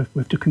interaction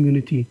with the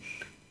community.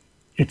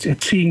 It's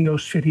seeing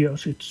those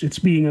videos. It's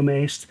being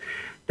amazed.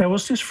 There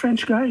was this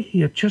French guy.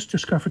 He had just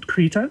discovered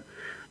Krita,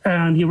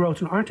 and he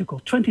wrote an article,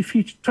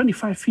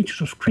 25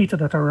 features of Krita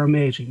that are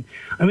amazing.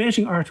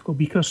 Amazing article,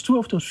 because 2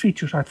 of those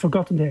features I'd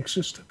forgotten they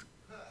existed.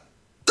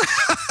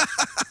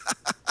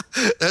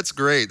 That's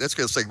great. That's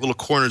good. It's like little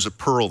corners of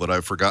pearl that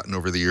I've forgotten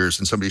over the years,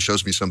 and somebody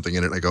shows me something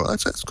in it, and I go,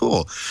 that's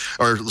cool.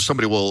 Or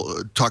somebody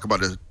will talk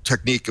about a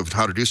technique of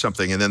how to do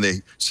something, and then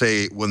they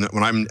say, when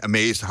I'm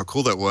amazed how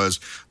cool that was,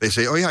 they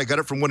say, oh yeah, I got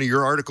it from one of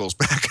your articles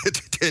back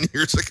 10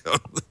 years ago.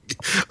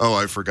 Oh,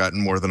 I've forgotten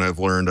more than I've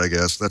learned, I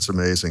guess. That's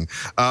amazing.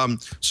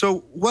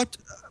 So what's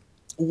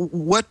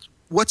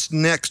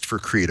next for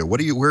Krita?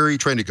 Where are you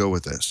trying to go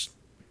with this?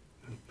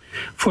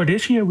 For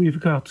this year,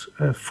 we've got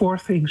 4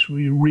 things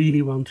we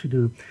really want to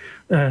do.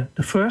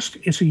 The first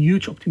is a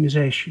huge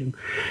optimization.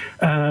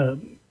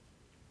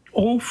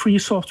 All free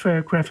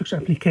software graphics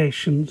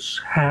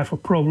applications have a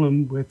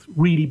problem with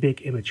really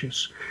big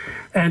images.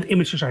 And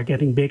images are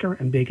getting bigger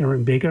and bigger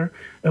and bigger.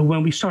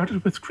 When we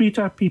started with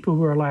Krita, people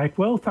were like,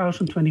 well,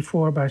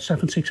 1024 by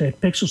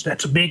 768 pixels,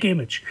 that's a big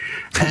image.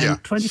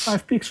 And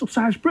 25 pixel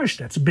size brush,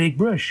 that's a big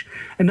brush.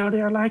 And now they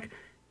are like,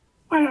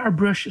 why are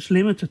brushes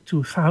limited to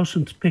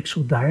 1,000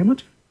 pixel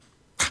diameter?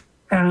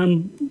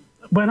 And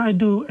when I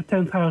do a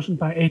 10,000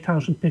 by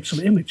 8,000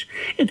 pixel image,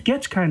 it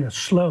gets kind of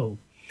slow.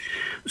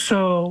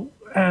 So,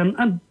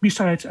 and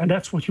besides, and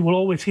that's what you will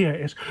always hear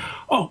is,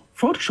 oh,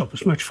 Photoshop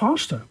is much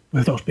faster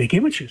with those big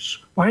images.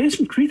 Why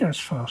isn't Krita as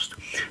fast?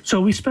 So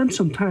we spent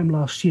some time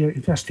last year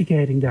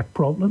investigating that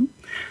problem,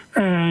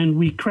 and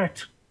we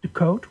cracked the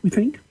code, we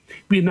think.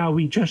 We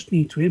just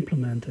need to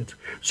implement it.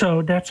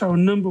 So that's our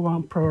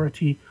 #1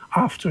 priority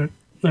after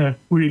we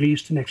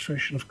release the next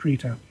version of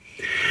Krita.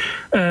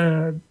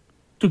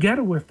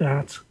 Together with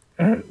that,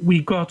 we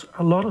got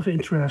a lot of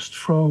interest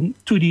from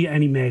 2D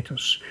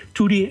animators.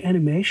 2D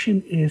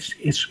animation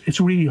is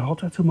really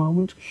hot at the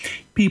moment.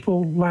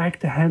 People like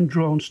the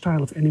hand-drawn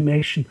style of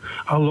animation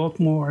a lot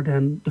more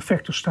than the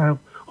vector style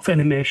of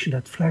animation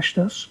that Flash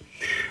does.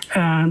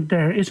 And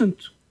there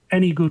isn't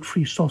any good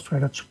free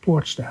software that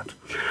supports that.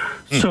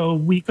 So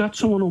we got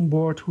someone on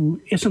board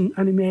who is an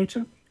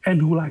animator and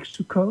who likes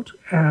to code,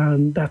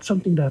 and that's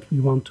something that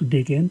we want to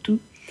dig into.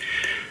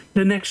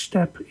 The next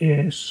step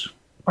is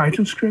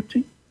Python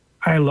scripting.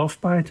 I love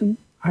Python.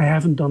 I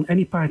haven't done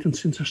any Python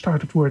since I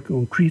started working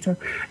on Krita,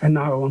 and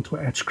now I want to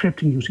add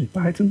scripting using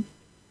Python.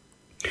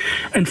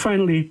 And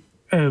finally,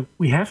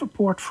 we have a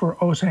port for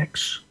OS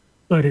X,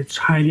 but it's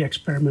highly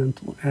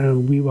experimental,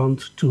 and we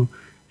want to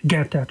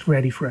get that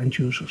ready for end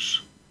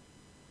users.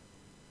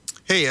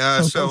 Hey,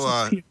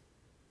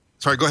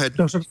 sorry, go ahead.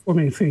 Those are the 4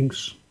 main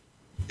things.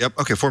 Yep.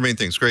 Okay. 4 main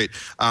things. Great.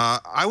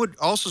 I would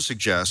also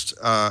suggest,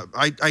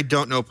 I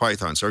don't know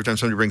Python. So every time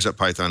somebody brings up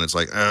Python, it's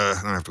like, I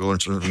don't have to learn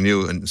something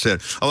new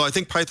instead. Although I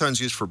think Python's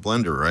used for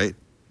Blender, right?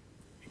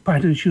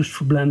 Python is used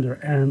for Blender,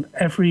 and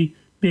every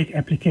big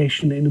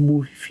application in the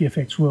movie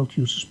VFX world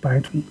uses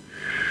Python.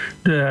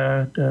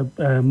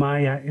 The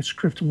Maya is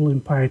scriptable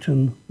in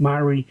Python.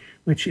 Mari,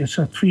 which is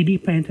a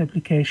 3D paint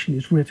application,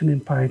 is written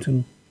in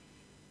Python.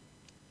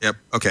 Yep.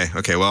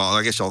 Okay. Well,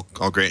 I guess I'll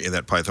grant you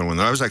that Python one.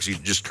 I was actually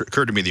just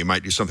occurred to me that you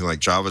might do something like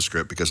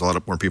JavaScript, because a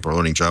lot more people are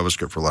learning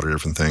JavaScript for a lot of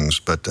different things.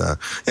 But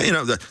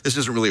this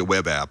isn't really a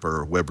web app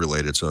or web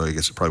related, so I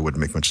guess it probably wouldn't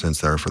make much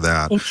sense there for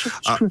that.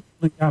 Scriptable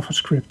in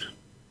JavaScript.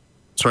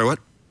 Sorry, what?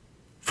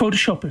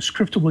 Photoshop is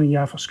scriptable in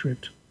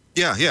JavaScript.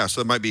 Yeah.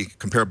 So it might be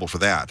comparable for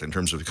that in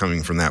terms of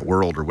coming from that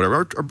world or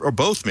whatever, or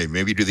both maybe.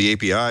 Maybe you do the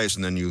APIs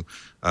and then you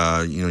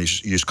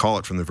just call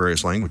it from the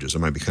various languages. It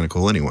might be kind of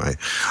cool anyway.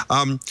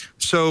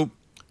 So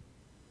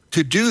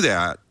to do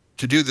that,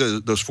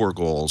 those 4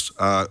 goals,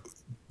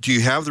 do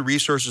you have the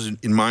resources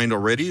in mind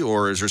already,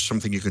 or is there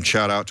something you can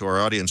shout out to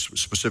our audience,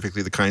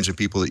 specifically the kinds of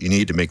people that you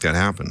need to make that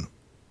happen?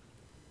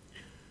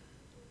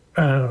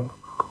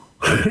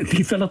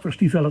 Developers.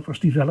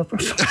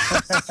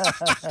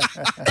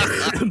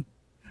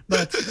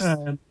 But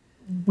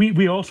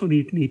we also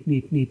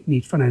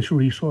need financial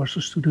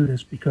resources to do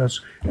this,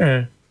 because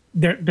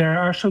there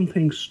are some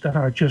things that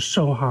are just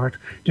so hard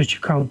that you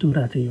can't do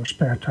that in your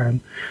spare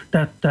time.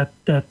 That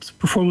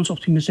performance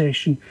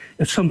optimization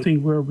is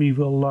something where we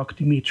will lock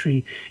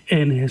Dimitri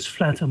in his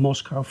flat in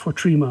Moscow for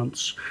 3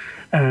 months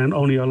and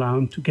only allow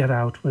him to get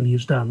out when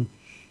he's done.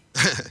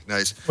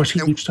 Nice. Of course,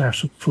 he needs to have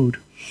some food.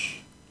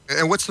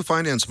 And what's the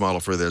finance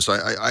model for this?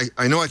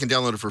 I know I can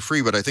download it for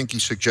free, but I think he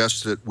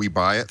suggests that we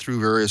buy it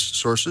through various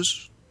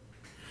sources.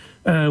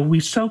 We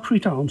sell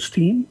Krita on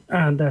Steam,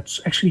 and that's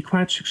actually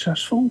quite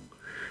successful.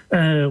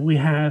 We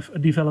have a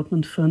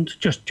development fund,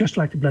 just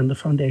like the Blender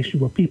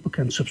Foundation, where people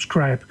can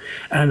subscribe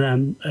and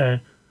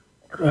then,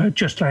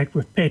 just like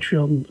with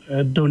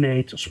Patreon,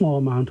 donate a small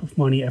amount of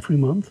money every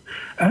month.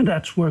 And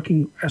that's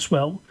working as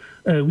well.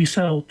 We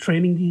sell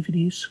training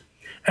DVDs.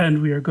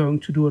 And we are going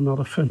to do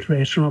another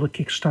fundraiser, another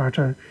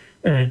Kickstarter,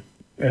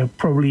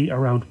 probably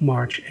around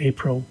March,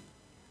 April.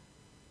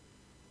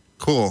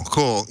 Cool.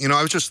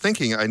 I was just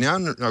thinking. I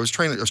was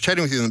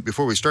chatting with you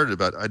before we started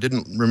about. I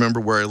didn't remember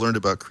where I learned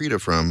about Krita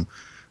from.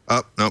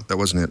 Oh, no, that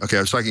wasn't it. Okay,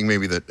 I was talking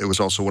maybe that it was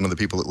also one of the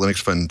people that Linux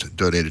Fund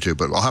donated to.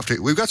 But I'll have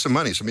to. We've got some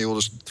money, so maybe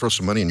we'll just throw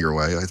some money in your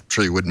way. I'm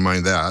sure you wouldn't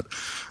mind that.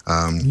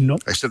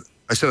 Nope. I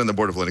sit on the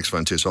board of Linux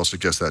Fund too, so I'll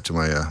suggest that to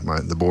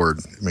the board.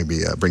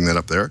 Maybe bring that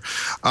up there.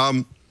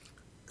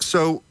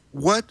 So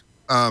what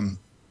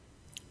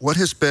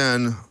has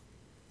been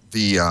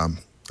the I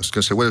was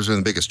going to say what has been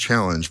the biggest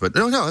challenge, but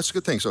no, that's a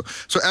good thing. So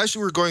as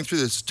you were going through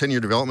this 10-year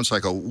development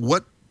cycle,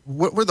 what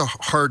were the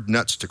hard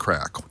nuts to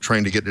crack,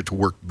 trying to get it to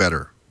work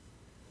better?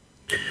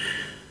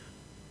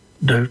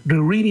 The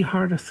really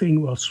harder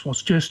thing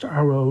was just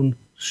our own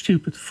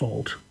stupid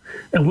fault.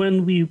 And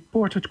when we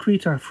ported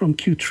Krita from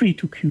Q3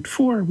 to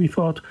Q4, we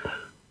thought,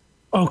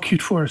 oh,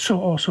 Q4 is so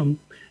awesome.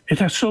 It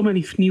has so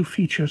many new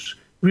features.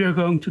 We are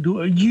going to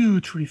do a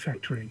huge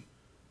refactoring.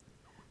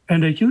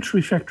 And a huge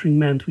refactoring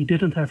meant we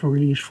didn't have a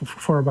release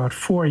for about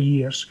 4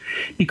 years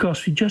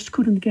because we just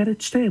couldn't get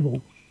it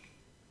stable.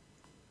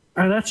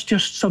 And that's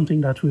just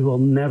something that we will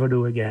never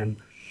do again.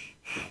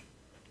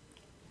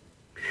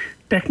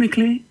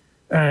 Technically,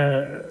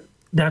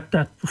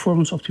 that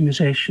performance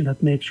optimization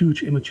that makes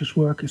huge images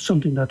work is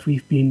something that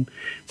we've been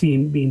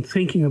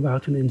thinking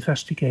about and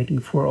investigating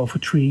for over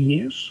 3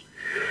 years.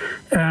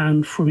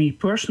 And for me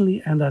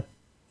personally, and that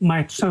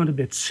might sound a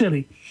bit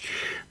silly,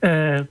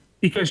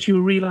 because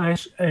you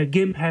realize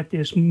GIMP had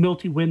this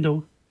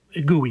multi-window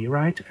GUI,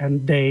 right?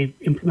 And they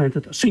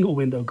implemented a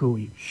single-window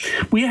GUI.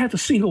 We had a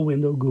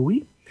single-window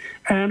GUI,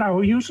 and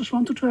our users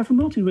wanted to have a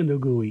multi-window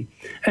GUI.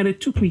 And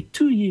it took me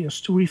 2 years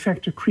to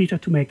refactor Krita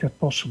to make that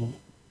possible.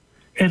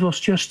 It was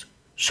just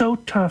so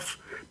tough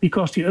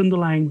because the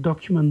underlying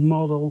document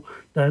model,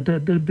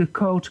 the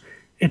code,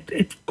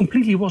 it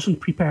completely wasn't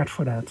prepared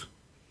for that.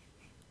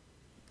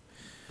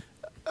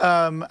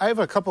 I have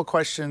a couple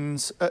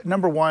questions.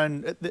 Number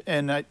one,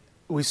 and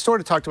we sort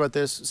of talked about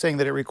this, saying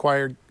that it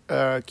required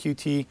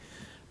Qt,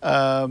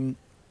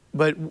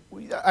 but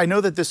I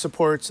know that this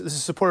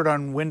is supported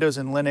on Windows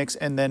and Linux,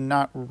 and then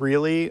not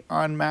really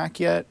on Mac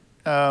yet.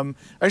 I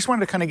just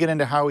wanted to kind of get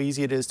into how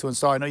easy it is to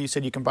install. I know you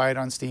said you can buy it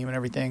on Steam and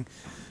everything.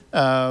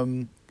 I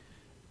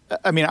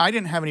mean, I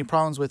didn't have any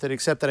problems with it,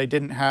 except that I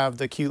didn't have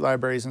the Qt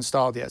libraries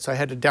installed yet, so I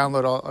had to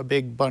download a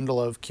big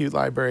bundle of Qt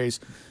libraries.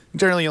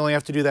 Generally, you only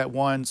have to do that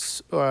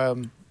once,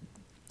 and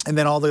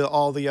then all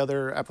the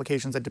other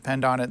applications that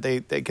depend on it, they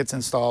gets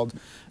installed,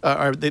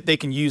 or they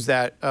can use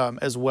that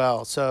as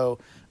well. So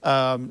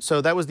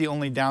that was the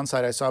only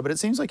downside I saw. But it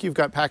seems like you've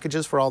got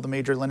packages for all the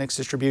major Linux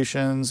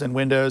distributions and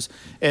Windows.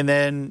 And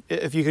then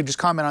if you could just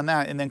comment on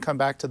that, and then come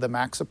back to the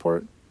Mac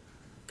support.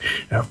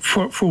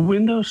 For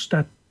Windows,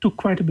 took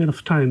quite a bit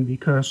of time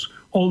because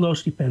all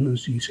those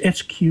dependencies,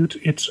 it's Qt,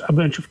 it's a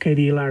bunch of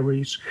KDE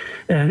libraries,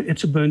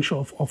 it's a bunch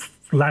of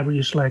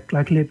libraries like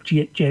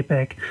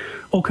libjpeg,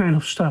 all kind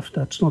of stuff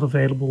that's not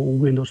available on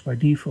Windows by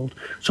default.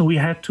 So we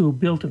had to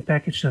build and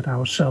package that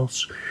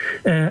ourselves.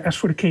 As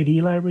for the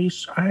KDE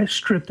libraries, I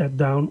stripped that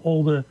down,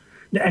 all the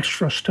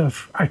extra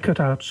stuff I cut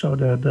out so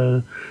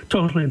the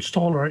total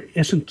installer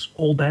isn't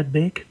all that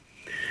big.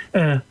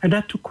 And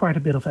that took quite a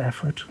bit of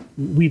effort.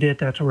 We did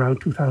that around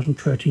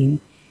 2013.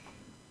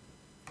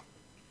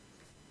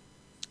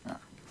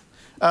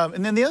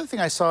 And then the other thing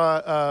I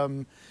saw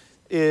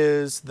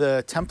is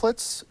the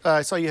templates.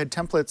 I saw you had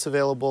templates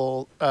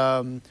available.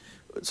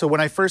 So when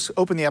I first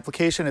opened the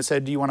application, it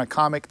said, do you want a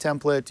comic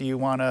template? Do you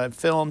want a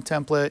film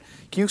template?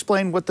 Can you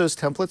explain what those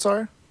templates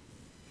are?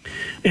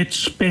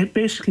 It's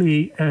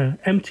basically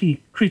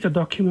empty Krita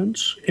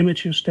documents,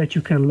 images that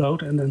you can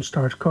load and then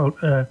start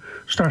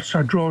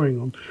drawing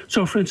on.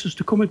 So, for instance,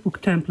 the comic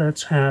book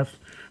templates have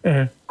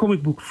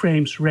comic book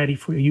frames ready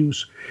for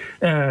use.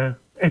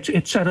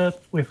 It's set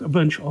up with a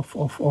bunch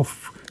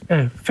of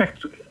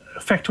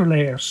vector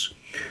layers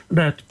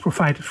that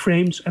provide the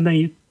frames, and then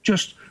you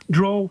just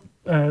draw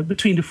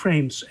between the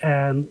frames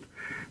and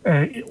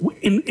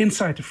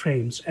inside the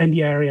frames, and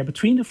the area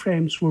between the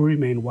frames will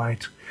remain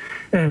white.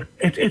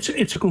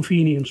 It's a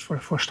convenience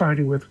for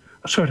starting with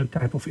a certain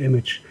type of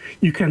image.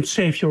 You can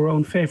save your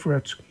own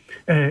favorite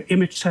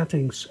image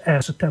settings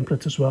as a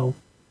template as well.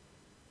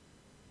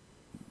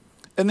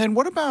 And then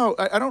what about,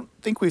 I don't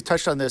think we've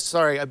touched on this.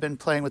 Sorry, I've been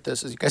playing with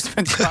this as you guys have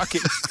been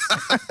talking.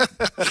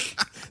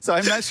 So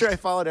I'm not sure I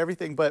followed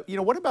everything, but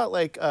what about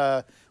like,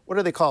 what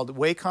are they called?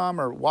 Wacom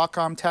or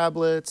Wacom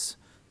tablets,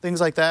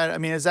 things like that? I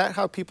mean, is that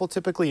how people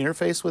typically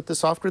interface with the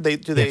software?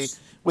 Yes.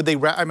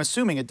 I'm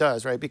assuming it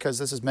does, right? Because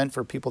this is meant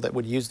for people that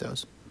would use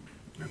those.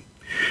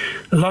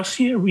 Last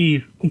year,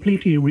 we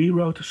completely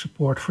rewrote the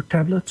support for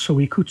tablets, so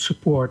we could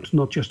support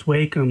not just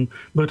Wacom,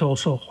 but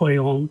also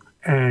Huion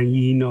and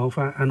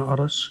Yenova and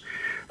others.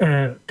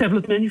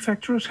 Tablet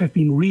manufacturers have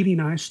been really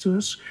nice to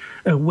us.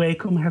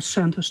 Wacom has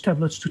sent us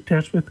tablets to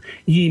test with.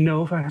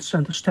 Yenova has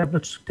sent us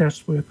tablets to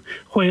test with.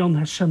 Huion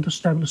has sent us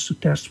tablets to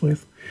test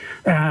with.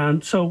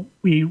 And so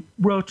we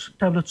wrote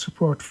tablet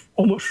support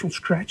almost from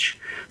scratch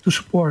to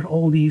support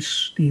all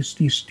these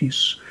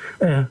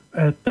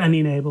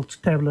pen-enabled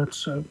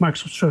tablets.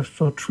 Microsoft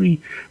Surface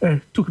 3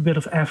 took a bit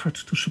of effort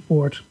to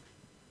support.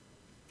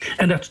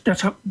 And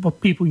that's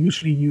what people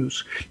usually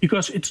use,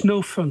 because it's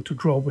no fun to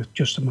draw with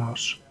just a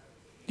mouse.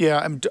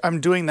 Yeah,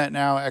 I'm doing that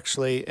now,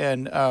 actually,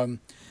 and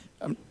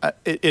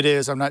it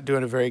is. I'm not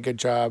doing a very good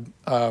job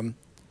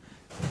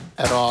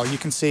at all. You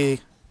can see,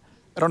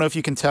 I don't know if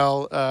you can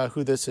tell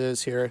who this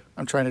is here.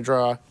 I'm trying to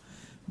draw,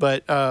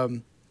 but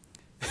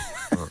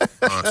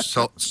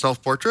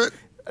self-portrait?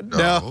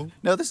 No,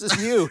 this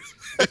is you.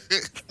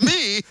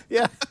 Me?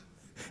 Yeah,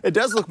 it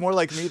does look more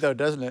like me, though,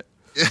 doesn't it?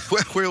 Yeah,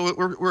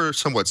 we're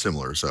somewhat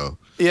similar, so.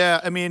 Yeah,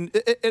 I mean,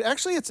 it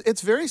actually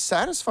it's very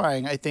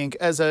satisfying. I think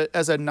as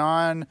a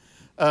non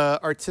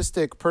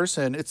artistic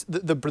person, it's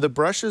the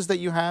brushes that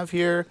you have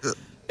here,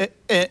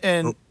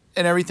 and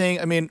everything.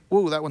 I mean,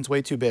 whoa, that one's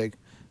way too big.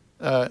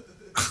 Yeah,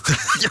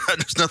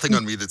 there's nothing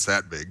on me that's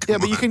that big. Yeah,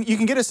 but you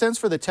can get a sense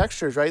for the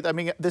textures, right? I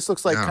mean, this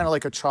looks like kind of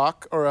like a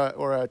chalk or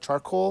a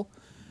charcoal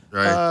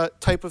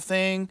type of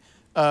thing.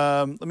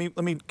 Let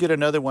me get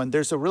another one.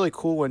 There's a really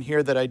cool one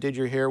here that I did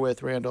your hair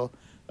with, Randal.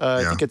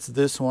 I think it's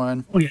this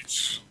one. Oh,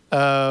 yes.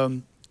 Let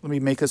me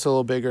make this a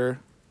little bigger.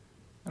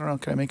 I don't know.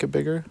 Can I make it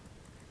bigger?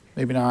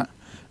 Maybe not.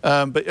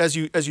 But as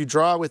you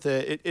draw with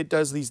it, it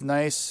does these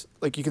nice,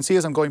 like you can see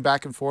as I'm going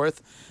back and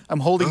forth,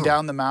 I'm holding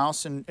down the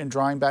mouse and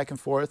drawing back and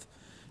forth.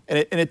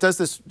 And it does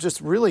this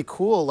just really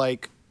cool,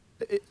 like,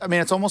 I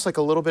mean, it's almost like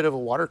a little bit of a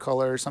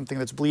watercolor or something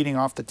that's bleeding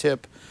off the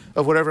tip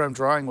of whatever I'm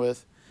drawing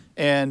with.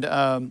 And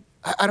I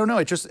don't know,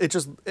 it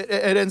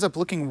ends up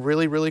looking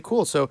really, really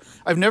cool. So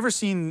I've never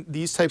seen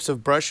these types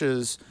of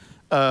brushes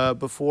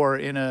before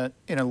in an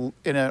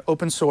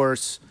open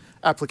source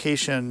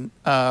application.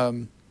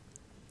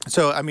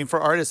 So I mean, for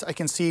artists, I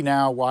can see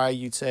now why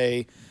you'd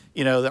say,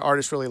 the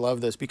artists really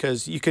love this,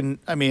 because you can.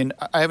 I mean,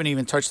 I haven't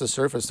even touched the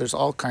surface. There's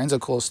all kinds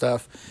of cool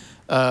stuff.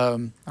 I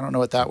don't know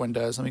what that one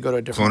does. Let me go to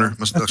a different one.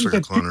 Must look like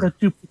a cloner.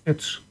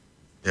 Duplicates.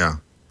 Yeah.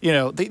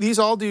 These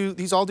all do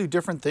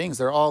different things.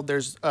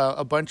 There's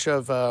a bunch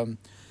of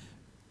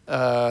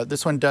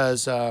this one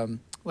does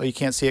well, you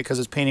can't see it because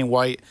it's painting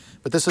white,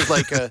 but this is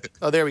like a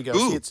oh, there we go.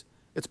 See,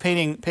 it's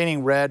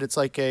painting red. It's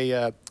like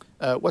a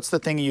what's the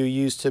thing you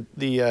use to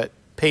the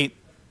paint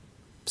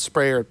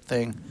sprayer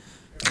thing?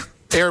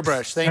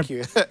 Airbrush. Thank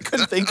you. I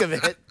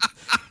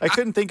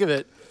couldn't think of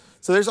it.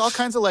 So there's all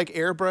kinds of like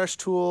airbrush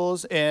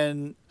tools,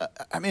 and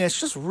I mean, it's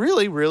just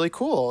really, really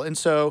cool. And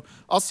so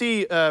I'll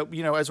see,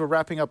 as we're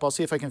wrapping up, I'll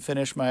see if I can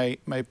finish my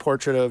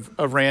portrait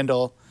of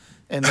Randal,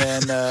 and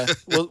then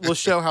we'll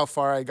show how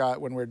far I got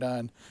when we're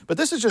done. But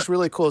this is just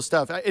really cool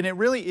stuff, and it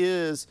really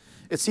is.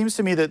 It seems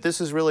to me that this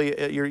is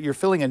really you're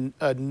filling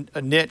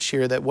a niche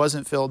here that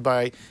wasn't filled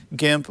by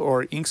GIMP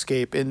or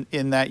Inkscape,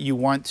 in that you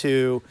want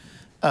to.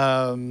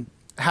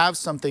 have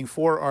something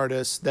for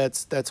artists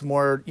that's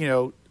more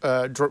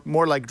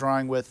more like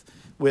drawing with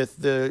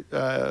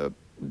the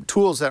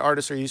tools that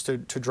artists are used to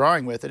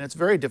drawing with, and it's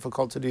very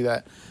difficult to do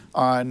that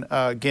on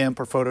GIMP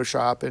or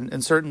Photoshop,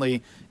 and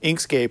certainly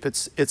Inkscape.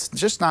 It's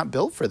just not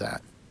built for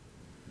that.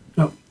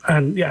 No,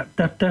 and yeah,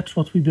 that's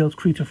what we built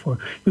Krita for.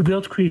 We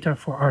built Krita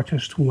for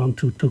artists who want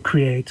to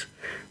create,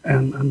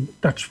 and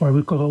that's why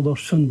we got all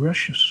those fun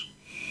brushes.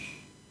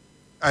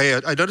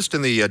 I noticed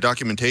in the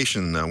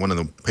documentation, one of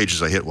the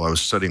pages I hit while I was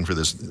studying for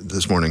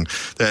this morning,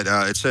 that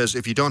it says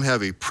if you don't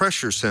have a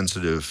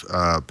pressure-sensitive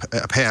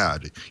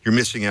pad, you're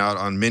missing out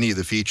on many of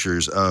the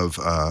features of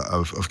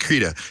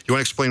Krita. You want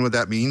to explain what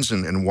that means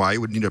and why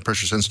you would need a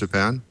pressure-sensitive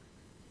pad?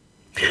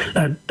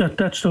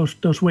 That's those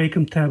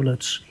Wacom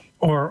tablets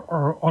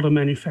or other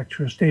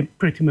manufacturers. They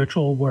pretty much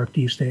all work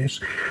these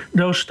days.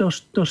 Those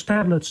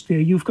tablets,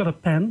 you've got a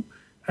pen,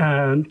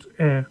 and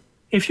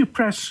if you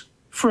press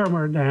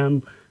firmer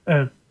than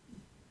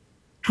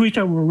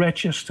Krita will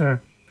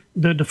register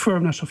the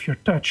firmness of your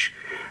touch,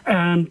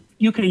 and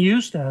you can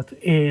use that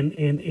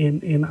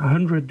in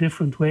 100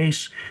 different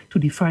ways to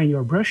define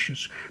your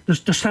brushes.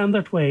 The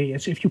standard way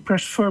is if you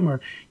press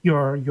firmer,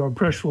 your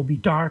brush will be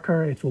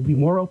darker, it will be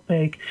more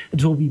opaque,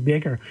 it will be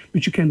bigger,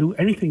 but you can do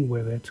anything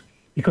with it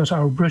because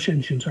our brush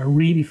engines are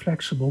really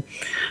flexible.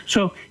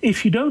 So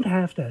if you don't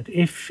have that,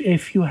 if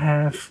you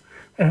have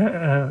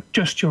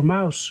just your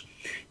mouse,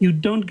 you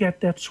don't get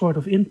that sort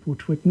of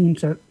input, which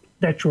means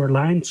that your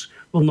lines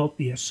will not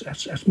be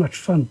as much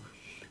fun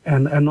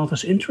and not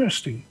as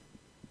interesting.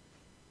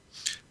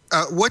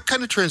 What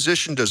kind of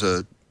transition does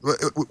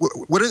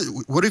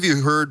what have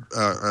you heard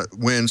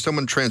when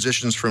someone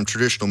transitions from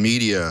traditional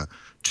media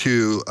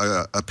to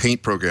a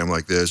paint program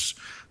like this?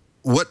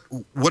 What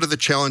are the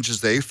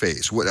challenges they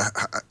face?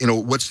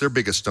 What's their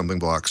biggest stumbling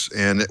blocks?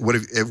 And what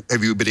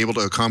have you been able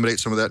to accommodate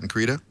some of that in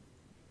Krita?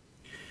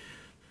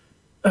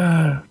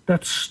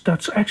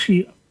 That's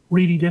actually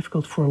really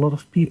difficult for a lot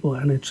of people,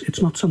 and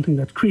it's not something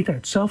that Krita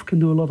itself can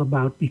do a lot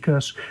about,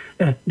 because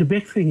the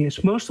big thing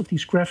is most of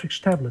these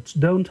graphics tablets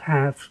don't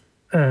have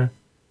a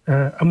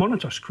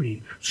monitor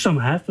screen. Some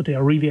have, but they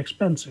are really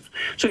expensive.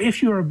 So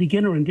if you're a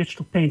beginner in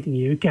digital painting,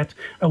 you get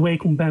a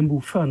Wacom Bamboo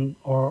Fun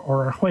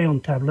or a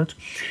Huion tablet,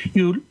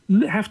 you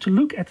have to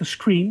look at the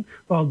screen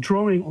while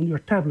drawing on your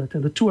tablet,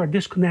 and the two are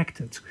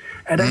disconnected.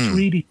 And that's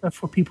really tough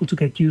for people to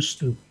get used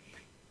to.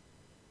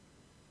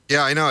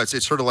 Yeah, I know.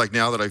 It's sort of like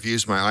now that I've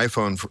used my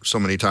iPhone for so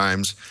many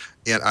times,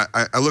 and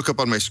I look up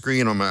on my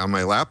screen on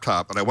my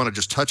laptop, and I want to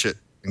just touch it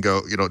and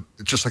go,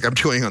 just like I'm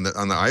doing on the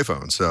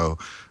iPhone. So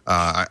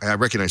I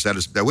recognize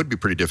that would be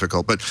pretty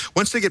difficult. But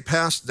once they get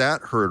past that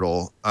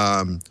hurdle,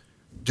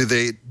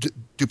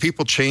 do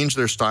people change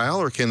their style,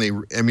 or can they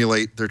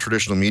emulate their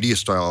traditional media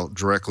style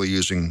directly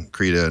using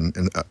Krita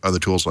and other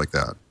tools like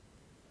that?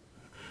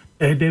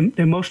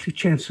 They mostly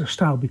change their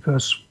style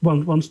because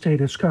once they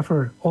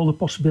discover all the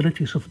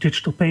possibilities of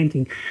digital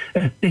painting,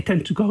 they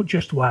tend to go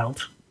just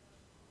wild.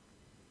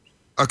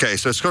 Okay,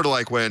 so it's sort of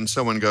like when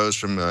someone goes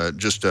from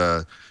just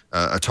a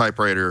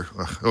typewriter.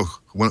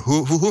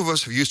 Who of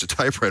us have used a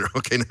typewriter?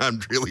 Okay, now I'm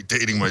really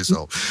dating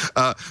myself.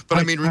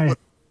 But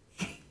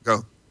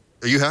go.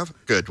 You have?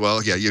 Good.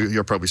 Well, yeah,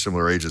 you're probably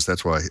similar ages.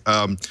 That's why.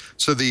 But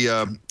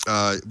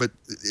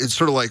it's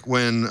sort of like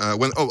when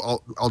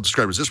I'll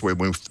describe it this way.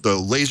 When the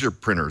laser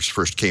printers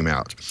first came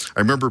out, I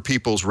remember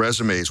people's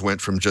resumes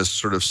went from just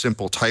sort of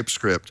simple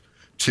TypeScript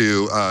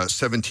to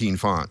 17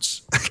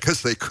 fonts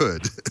because they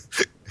could.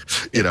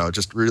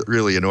 Just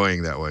really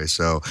annoying that way.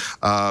 So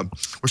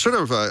we're sort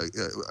of.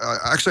 I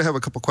actually have a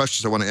couple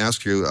questions I want to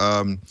ask you.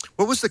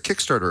 What was the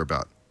Kickstarter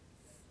about?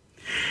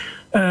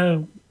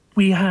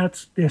 We had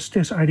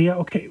this idea.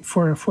 Okay,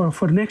 for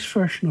the next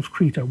version of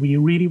Krita, we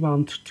really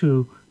want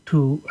to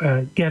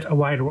get a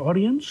wider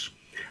audience,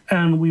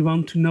 and we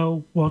want to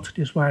know what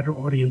this wider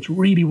audience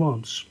really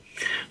wants.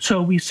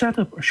 So we set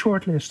up a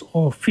short list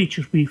of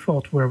features we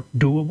thought were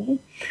doable,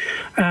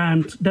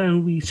 and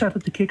then we set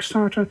up the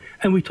Kickstarter,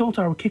 and we told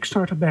our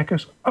Kickstarter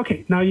backers,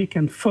 okay, now you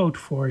can vote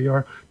for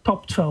your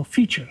top 12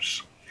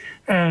 features.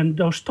 And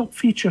those top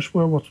features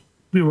were what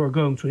we were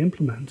going to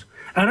implement.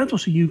 And that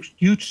was a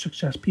huge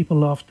success. People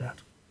loved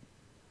that.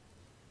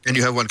 And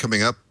you have one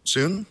coming up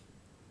soon?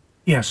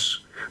 Yes.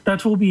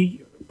 That will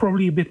be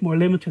probably a bit more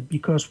limited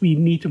because we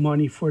need the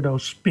money for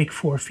those big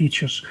 4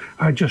 features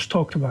I just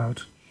talked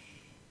about.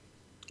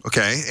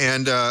 Okay.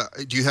 And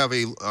do you have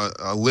a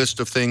list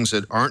of things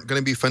that aren't going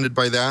to be funded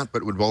by that,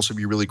 but would also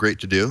be really great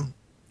to do?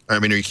 I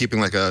mean, are you keeping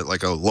like a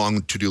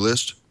long to-do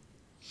list?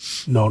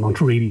 No,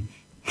 not really.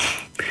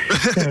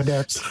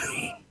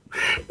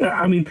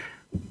 I mean,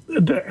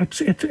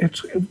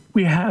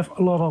 we have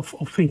a lot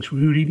of things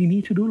we really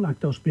need to do, like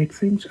those big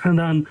things, and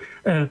then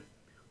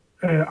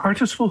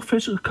artists will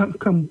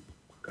come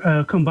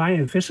by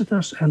and visit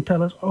us and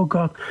tell us, "Oh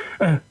God,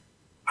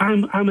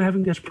 I'm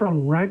having this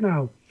problem right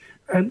now,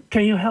 and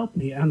can you help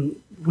me?" And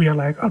we are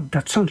like, "Oh,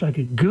 that sounds like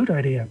a good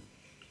idea."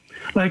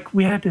 Like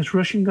we had this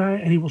Russian guy,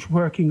 and he was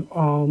working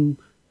on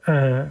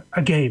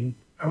a game,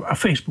 a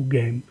Facebook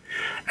game.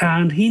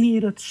 And he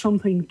needed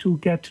something to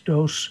get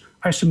those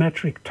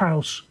isometric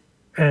tiles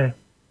to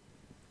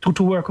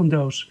work on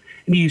those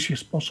in the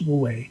easiest possible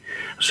way.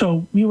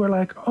 So we were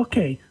like,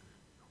 okay,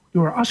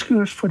 you are asking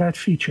us for that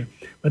feature,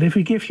 but if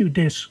we give you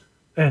this,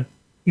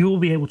 you will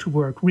be able to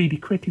work really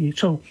quickly.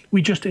 So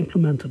we just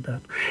implemented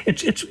that.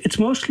 It's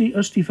mostly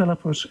us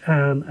developers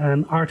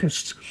and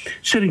artists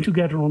sitting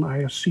together on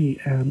IRC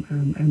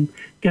and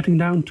getting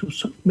down to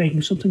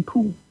making something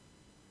cool.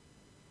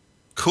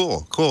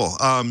 Cool.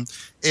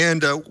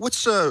 And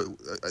what's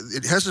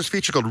it has this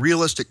feature called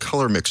realistic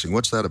color mixing.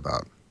 What's that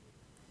about?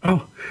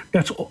 Oh,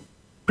 that's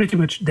pretty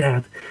much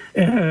that.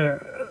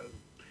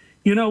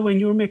 You know, when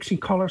you're mixing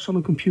colors on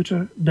a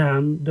computer,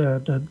 then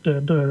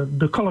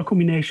the color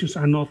combinations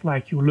are not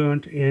like you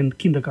learned in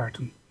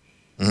kindergarten.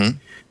 Mm-hmm.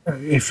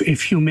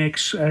 If you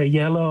mix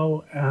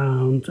yellow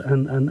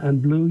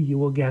and blue, you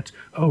will get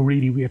a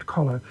really weird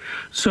color.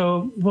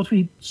 So what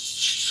we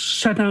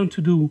sat down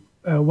to do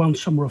one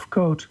summer of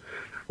code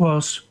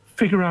was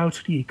figure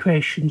out the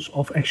equations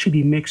of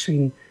actually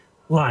mixing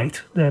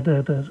light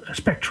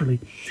spectrally.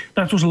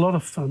 That was a lot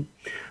of fun.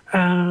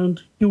 And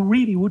you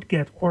really would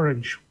get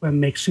orange when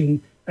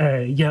mixing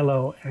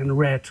yellow and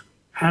red.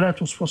 And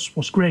that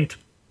was great.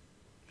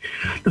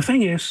 The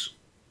thing is,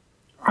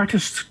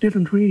 artists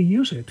didn't really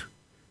use it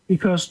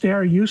because they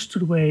are used to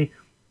the way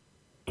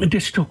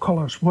digital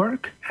colors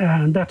work,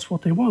 and that's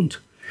what they want.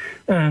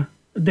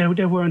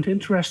 They weren't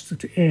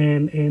interested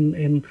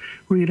in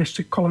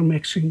realistic color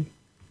mixing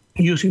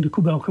using the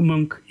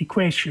Kubelka-Munck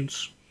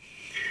equations.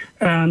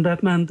 And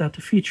that meant that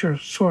the feature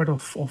sort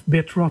of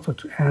bit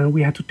rotted, and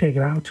we had to take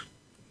it out.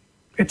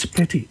 It's a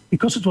pity,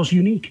 because it was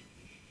unique.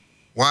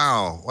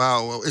 Wow.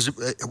 Well,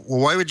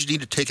 why would you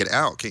need to take it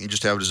out? Can't you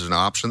just have it as an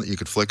option that you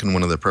could flick in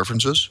one of the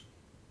preferences?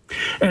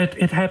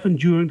 It happened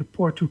during the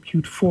port to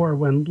Qt 4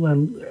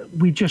 when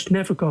we just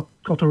never got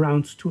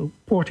around to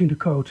porting the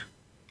code.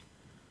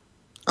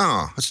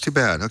 Oh, that's too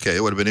bad. Okay,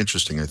 it would have been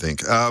interesting, I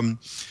think.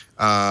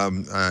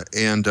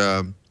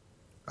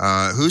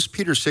 Who's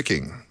Peter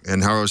Sicking,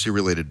 and how is he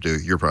related to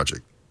your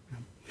project?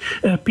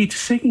 Peter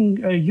Sicking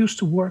used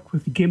to work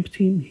with the GIMP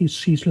team.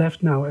 He's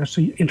left now as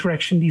an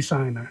interaction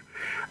designer.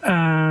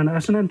 And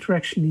as an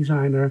interaction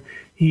designer,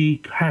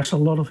 he has a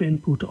lot of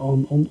input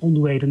on the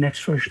way the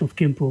next version of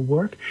GIMP will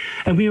work.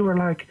 And we were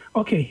like,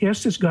 okay,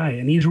 here's this guy,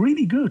 and he's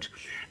really good.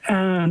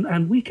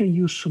 And we can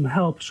use some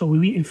help. So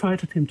we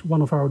invited him to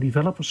one of our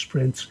developer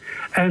sprints,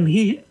 and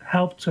he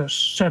helped us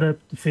set up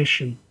the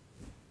vision.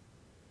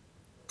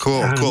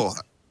 Cool.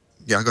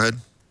 Yeah, go ahead.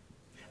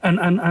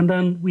 And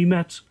then we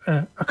met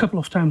a couple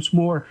of times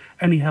more,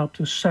 and he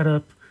helped us set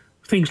up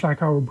things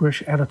like our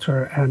brush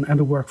editor and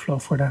the workflow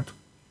for that.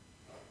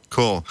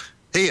 Cool.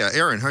 Hey,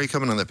 Aaron, how are you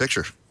coming on that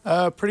picture?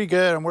 Pretty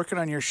good. I'm working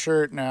on your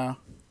shirt now.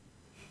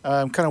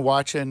 I'm kind of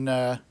watching.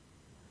 Oh,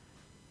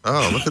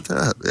 look at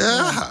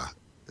that!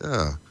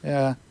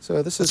 Yeah.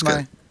 So this is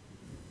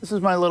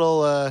my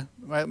little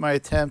my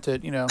attempt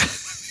at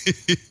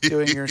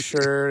doing your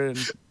shirt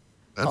and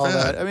all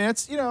that. I mean,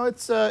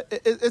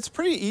 it's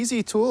pretty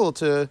easy tool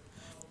to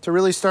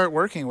really start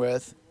working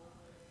with.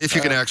 If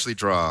you can actually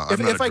draw.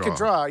 If I could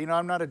draw,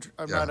 I'm not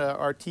an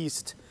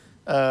artiste.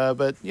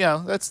 But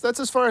that's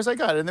as far as I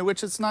got, and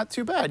which it's not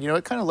too bad.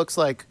 It kind of looks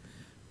like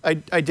I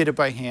did it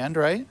by hand,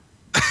 right?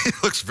 It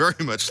looks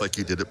very much like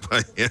you did it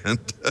by hand.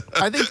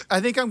 I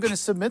think I'm going to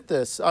submit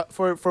this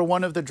for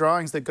one of the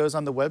drawings that goes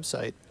on the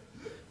website.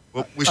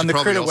 Well, we should on the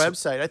probably Krita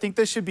website. I think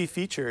this should be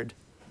featured.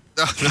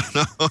 No,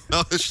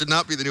 this should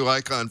not be the new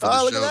icon for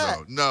the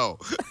show, though.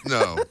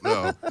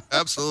 No,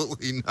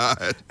 absolutely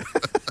not.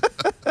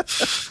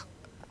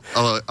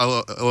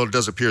 Although it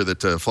does appear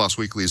that Floss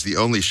Weekly is the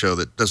only show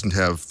that doesn't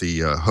have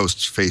the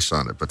host's face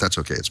on it, but that's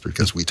okay. It's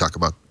because we talk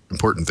about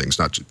important things,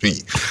 not just me.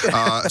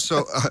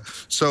 So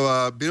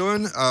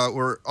Boudewijn,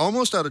 we're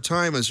almost out of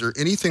time. Is there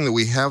anything that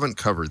we haven't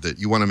covered that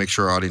you want to make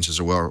sure our audience is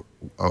aware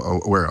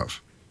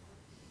of?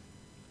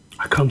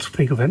 I can't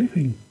think of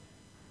anything.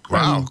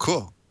 Wow,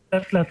 cool.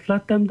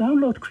 Let them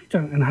download Krita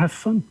and have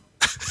fun.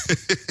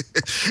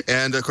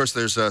 And of course,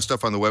 there's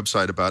stuff on the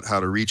website about how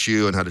to reach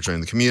you and how to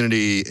join the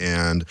community,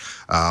 and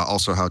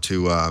also how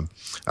to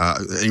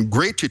and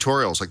great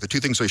tutorials. Like the two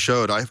things I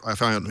showed, I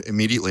found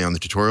immediately on the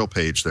tutorial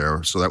page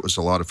there. So that was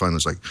a lot of fun.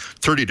 There's like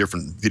 30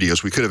 different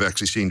videos we could have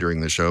actually seen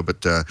during the show,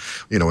 but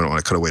we don't want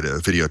to cut away to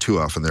video too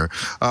often there.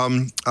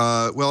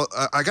 Well,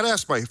 I got to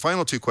ask my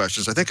final two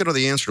questions. I think I know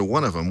the answer to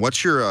one of them.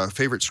 What's your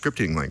favorite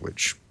scripting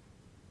language?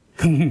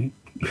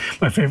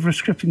 My favorite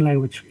scripting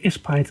language is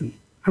Python.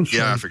 I'm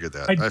sorry. Yeah, I figured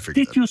that. I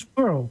did use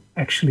Perl,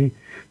 actually.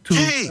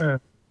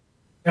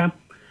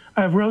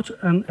 I wrote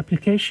an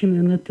application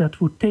in it that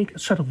would take a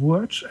set of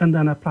words and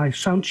then apply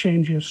sound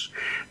changes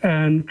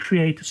and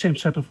create the same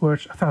set of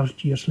words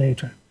 1,000 years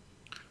later.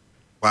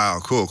 Wow,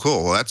 cool.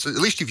 Well, that's at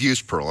least you've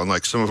used Perl,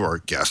 unlike some of our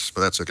guests,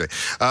 but that's okay.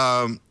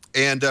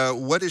 And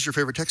what is your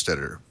favorite text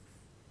editor?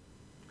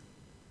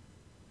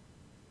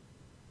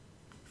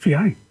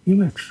 VI,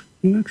 Emacs,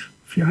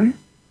 VI.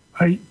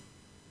 I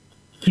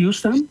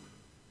use them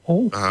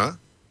all. But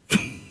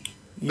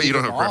you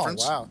don't have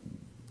preference? Wow.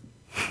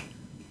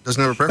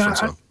 Doesn't have a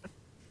preference, though.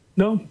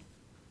 No.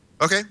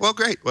 Okay, well,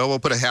 great. Well, we'll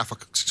put a half a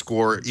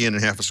score in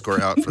and half a score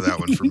out for that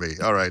one for me.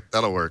 All right,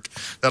 that'll work.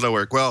 That'll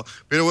work. Well,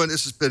 Boudewijn,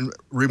 this has been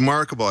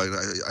remarkable.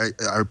 I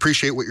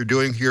appreciate what you're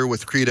doing here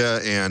with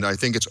Krita, and I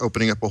think it's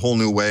opening up a whole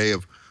new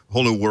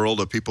world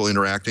of people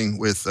interacting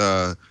with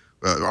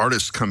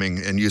artists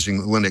coming and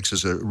using Linux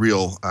as a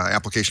real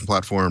application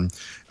platform.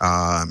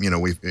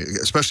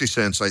 Especially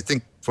since I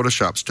think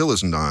Photoshop still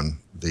isn't on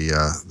the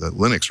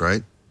Linux,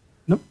 right?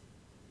 Nope.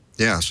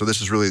 Yeah, so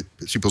this is really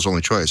people's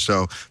only choice.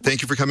 So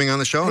thank you for coming on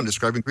the show and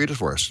describing Krita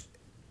for us.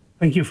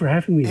 Thank you for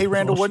having me. Hey,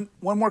 Randal,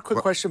 one more quick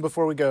question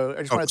before we go.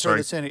 I just want to throw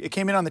this in. It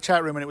came in on the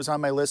chat room, and it was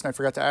on my list, and I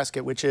forgot to ask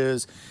it, which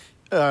is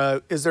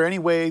there any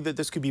way that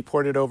this could be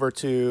ported over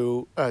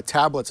to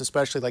tablets,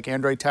 especially like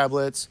Android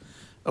tablets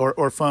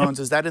or phones?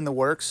 Is that in the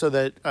works? So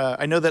that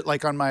I know that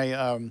like on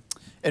my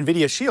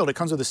NVIDIA Shield, it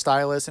comes with a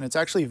stylus, and it's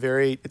actually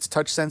it's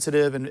touch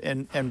sensitive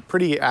and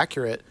pretty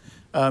accurate.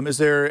 Is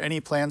there any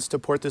plans to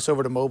port this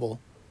over to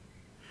mobile?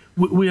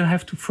 We'll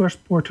have to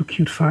first port to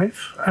Qt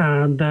 5,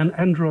 and then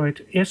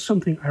Android is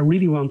something I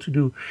really want to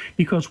do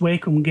because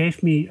Wacom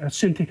gave me a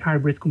Cintiq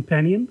Hybrid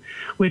Companion,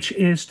 which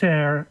is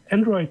their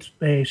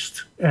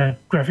Android-based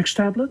graphics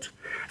tablet,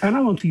 and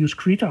I want to use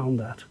Krita on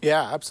that.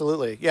 Yeah,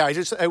 absolutely. Yeah,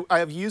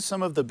 I've used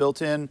some of the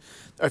built-in,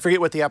 I forget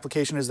what the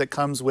application is that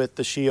comes with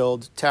the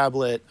Shield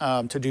tablet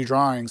to do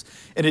drawings,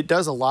 and it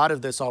does a lot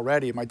of this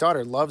already. My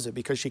daughter loves it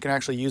because she can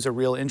actually use a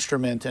real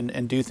instrument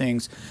and do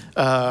things,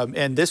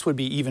 and this would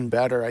be even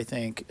better, I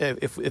think,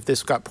 if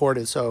this got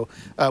ported. So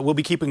we'll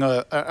be keeping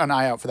an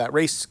eye out for that.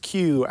 Race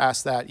Q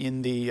asked that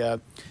in the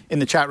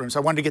chat room, so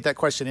I wanted to get that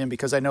question in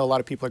because I know a lot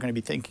of people are going to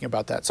be thinking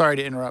about that. Sorry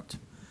to interrupt.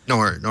 No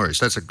worries.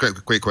 That's a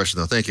great question,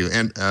 though. Thank you.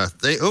 And so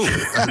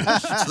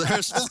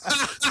there's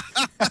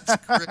that's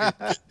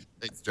great.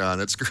 Thanks, John.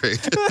 That's great.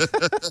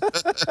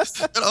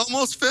 It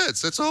almost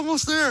fits. It's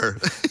almost there.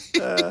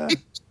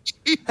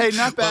 Hey,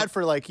 not bad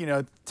for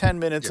 10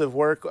 minutes of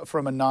work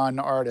from a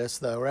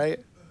non-artist, though, right?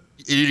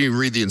 You didn't even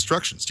read the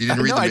instructions. You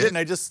didn't read them. No, I didn't.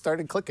 I just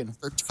started clicking.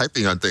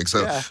 Typing on things.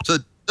 So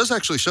it does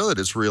actually show that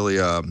it's really.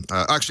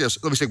 Actually,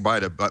 let me say bye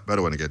to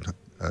Boudewijn again.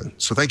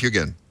 So thank you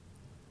again.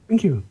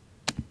 Thank you.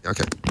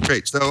 Okay,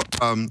 great. So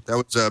that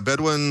was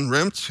Boudewijn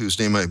Rempt, whose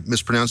name I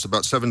mispronounced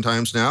about 7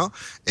 times now.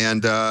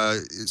 And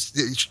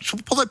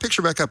pull that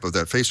picture back up of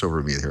that face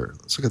over me here.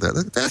 Let's look at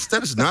that.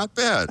 That is not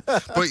bad.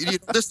 But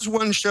this is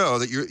one show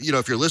that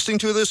if you're listening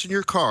to this in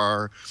your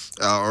car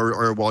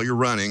or while you're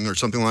running or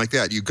something like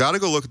that, you got to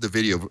go look at the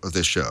video of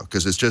this show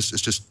because it's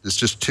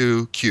just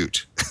too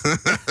cute.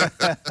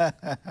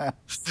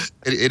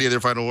 Any other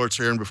final words,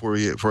 Aaron, before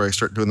I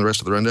start doing the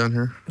rest of the rundown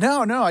here?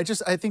 No. I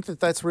think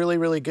that's really,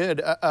 really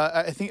good.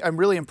 I think I'm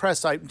really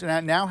impressed. I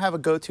now have a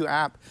go-to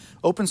app,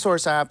 open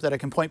source app that I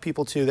can point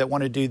people to that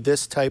want to do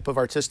this type of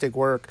artistic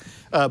work.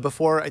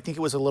 Before, I think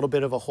it was a little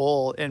bit of a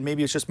hole, and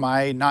maybe it's just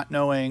my not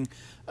knowing,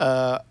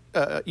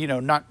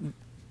 not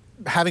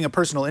having a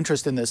personal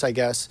interest in this, I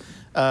guess.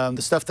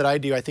 The stuff that I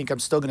do, I think I'm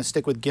still going to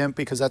stick with GIMP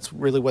because that's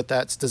really what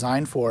that's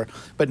designed for.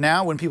 But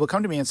now when people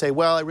come to me and say,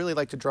 well, I really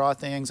like to draw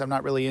things, I'm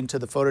not really into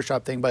the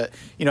Photoshop thing, but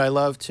I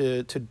love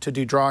to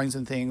do drawings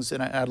and things,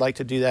 and I'd like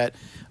to do that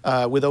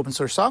with open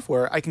source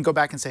software, I can go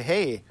back and say,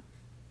 hey,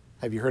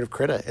 have you heard of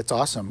Krita? It's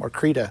awesome. Or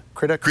Krita.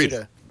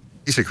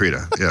 You say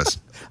Krita, yes.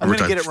 I'm going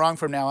to get it wrong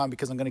from now on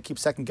because I'm going to keep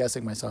second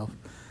guessing myself.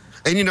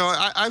 And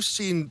I've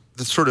seen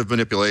the sort of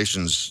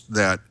manipulations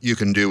that you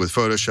can do with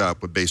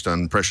Photoshop based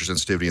on pressure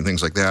sensitivity and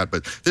things like that,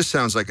 but this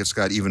sounds like it's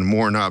got even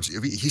more knobs.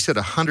 He said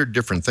 100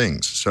 different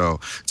things, so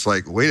it's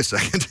like, wait a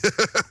second.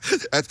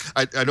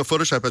 I know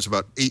Photoshop has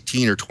about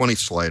 18 or 20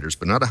 sliders,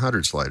 but not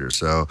 100 sliders,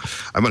 so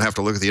I'm going to have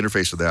to look at the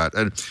interface of that.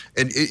 And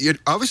it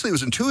obviously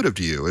was intuitive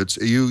to you.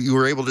 You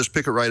were able to just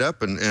pick it right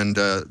up and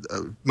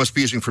must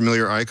be using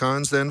familiar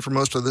icons then for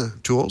most of the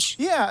tools?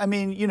 Yeah, I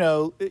mean,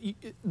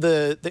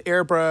 the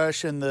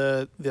airbrush and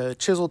the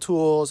chisel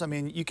tools. I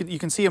mean, you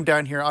can see them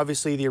down here.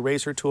 Obviously, the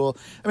eraser tool.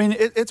 I mean,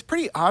 it's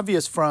pretty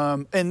obvious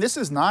and this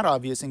is not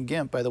obvious in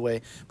GIMP, by the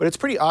way, but it's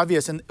pretty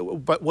obvious.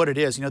 But what it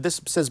is,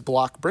 this says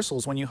block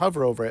bristles when you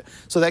hover over it,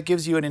 so that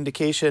gives you an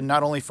indication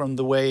not only from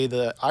the way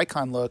the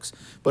icon looks,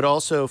 but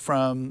also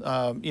from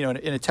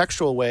in a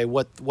textual way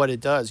what it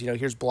does.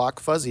 Here's block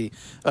fuzzy.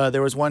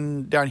 There was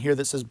one down here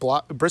that says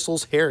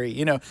bristles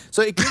hairy.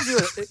 So it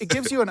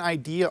gives you an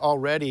idea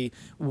already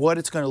what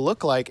it's going to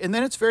look like, and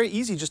then it's very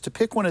easy just to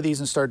pick one of these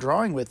and start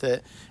drawing with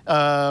it.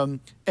 And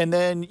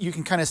then you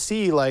can kind of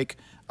see like,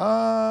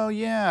 oh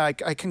yeah,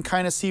 I can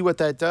kind of see what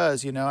that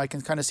does. I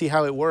can kind of see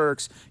how it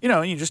works.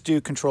 And you just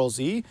do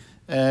Control-Z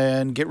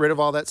and get rid of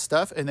all that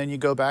stuff, and then you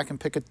go back and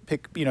pick.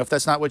 If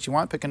that's not what you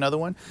want, pick another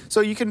one.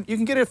 So you can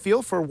get a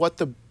feel for what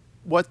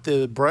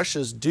the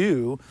brushes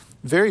do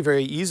very,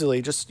 very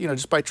easily,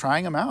 just by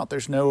trying them out.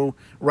 There's no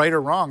right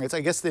or wrong.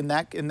 I guess in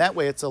that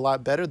way, it's a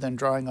lot better than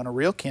drawing on a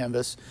real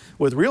canvas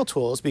with real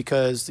tools,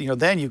 because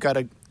then you've got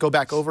to go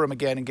back over them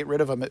again and get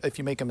rid of them if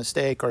you make a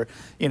mistake, or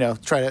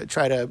try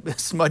to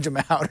smudge them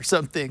out or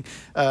something,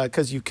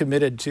 because you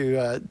committed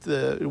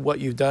to what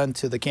you've done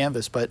to the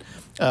canvas. But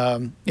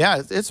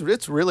yeah,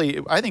 it's really,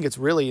 I think it's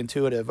really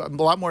intuitive. A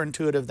lot more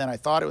intuitive than I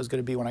thought it was going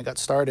to be when I got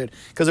started,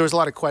 because there was a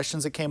lot of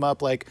questions that came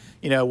up, like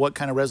what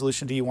kind of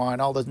resolution do you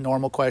want, all the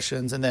normal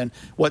questions, and then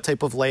what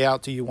type of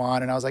layout do you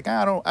want, and I was like,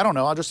 I don't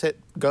know, I'll just hit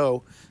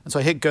go. And so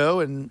I hit go,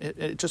 and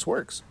it just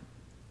works.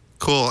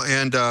 Cool.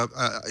 And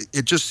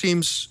it just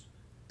seems,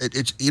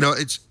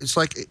 it's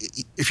like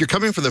if you're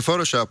coming from the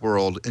Photoshop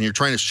world and you're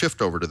trying to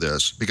shift over to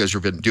this because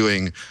you've been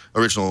doing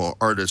original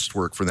artist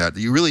work for that,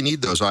 you really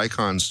need those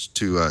icons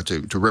to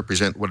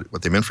represent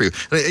what they meant for you.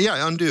 And,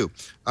 yeah, undo.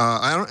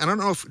 I don't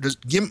know if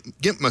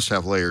GIMP must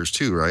have layers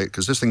too, right?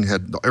 Because this thing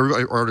had,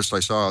 every artist I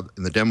saw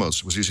in the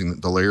demos was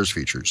using the layers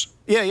features.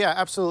 Yeah,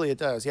 absolutely it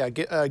does. Yeah,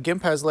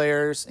 GIMP has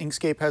layers,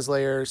 Inkscape has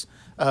layers.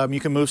 You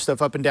can move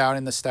stuff up and down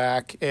in the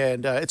stack,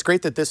 and it's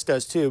great that this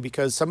does too,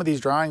 because some of these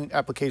drawing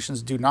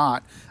applications do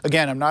not.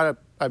 Again, I'm not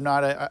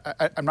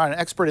an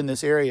expert in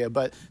this area,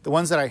 but the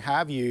ones that I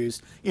have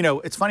used,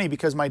 it's funny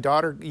because my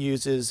daughter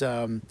uses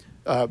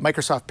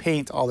Microsoft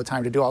Paint all the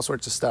time to do all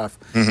sorts of stuff,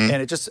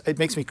 and it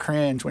makes me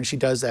cringe when she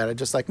does that. I'm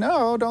just like,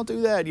 no, don't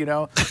do that,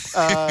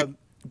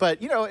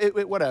 But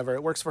whatever,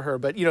 it works for her.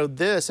 But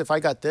this, if I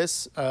got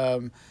this,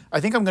 I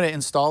think I'm going to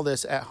install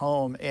this at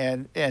home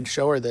and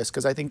show her this,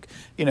 because I think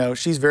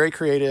she's very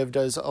creative,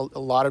 does a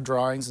lot of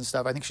drawings and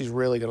stuff. I think she's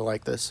really going to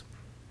like this.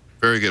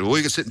 Very good. Well, we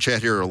can sit and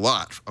chat here a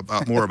lot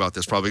more about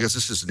this, probably, because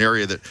this is an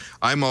area that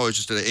I'm always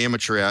just an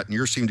amateur at, and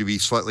you seem to be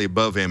slightly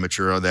above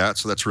amateur on that,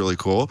 so that's really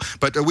cool.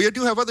 But we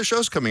do have other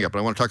shows coming up,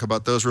 and I want to talk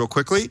about those real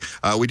quickly.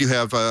 We do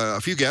have a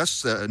few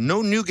guests.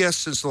 No new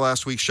guests since the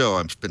last week's show.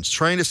 I've been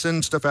trying to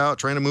send stuff out,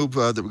 trying to move.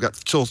 We've got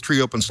still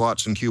 3 open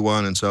slots in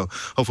Q1, and so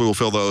hopefully we'll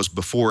fill those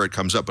before it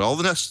comes up. But all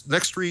the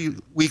next 3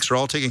 weeks are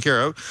all taken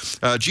care of.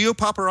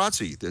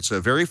 Geopaparazzi. It's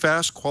a very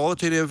fast,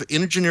 qualitative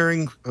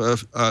engineering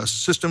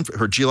system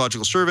for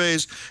geological surveys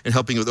and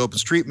helping with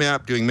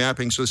OpenStreetMap, doing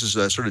mapping. So this is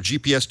sort of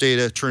GPS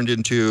data turned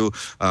into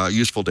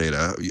useful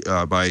data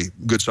by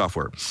good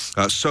software.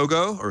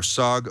 SOGO, or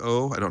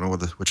SOG-O, I don't know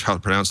how to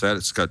pronounce that.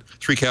 It's got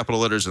 3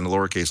 capital letters and a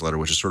lowercase letter,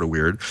 which is sort of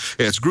weird.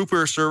 It's a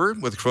groupware server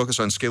with a focus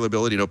on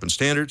scalability and open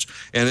standards.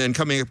 And then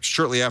coming up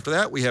shortly after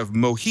that, we have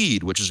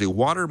Moheed, which is a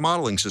water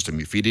modeling system.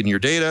 You feed in your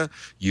data,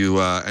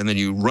 and then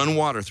you run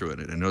water through it.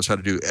 And it knows how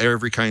to do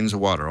every kinds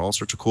of water, all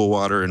sorts of cool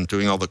water, and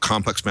doing all the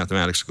complex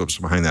mathematics that goes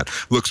behind that.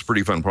 Looks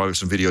pretty fun. Probably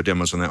some video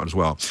demos on that one as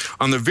well.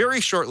 On the very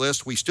short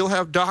list, we still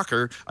have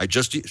Docker. I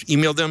just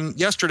emailed them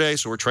yesterday,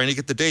 so we're trying to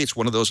get the dates.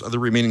 One of those other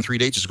remaining 3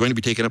 dates is going to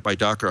be taken up by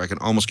Docker. I can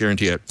almost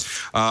guarantee it.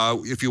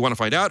 If you want to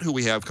find out who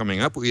we have coming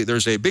up,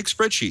 there's a big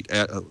spreadsheet,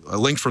 a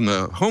link from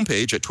the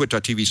homepage at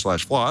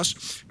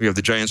twit.tv/floss. We have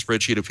the giant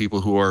spreadsheet of people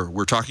who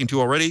we're talking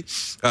to already.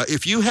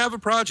 If you have a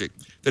project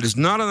that is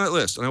not on that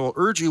list, and I will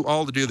urge you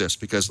all to do this,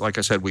 because like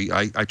I said,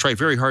 I try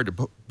very hard to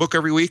book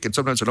every week, and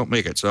sometimes I don't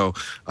make it. So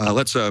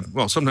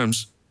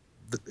sometimes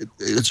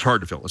it's hard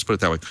to fill. Let's put it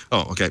that way.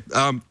 Oh, okay.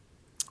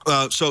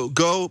 So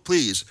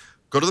please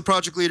go to the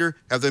project leader,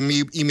 have them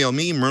email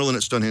me,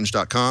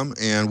 merlin@stonehenge.com,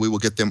 and we will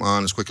get them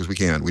on as quick as we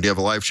can. We do have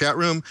a live chat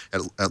room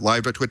at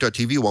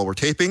live.twit.tv while we're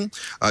taping.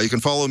 You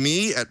can follow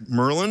me at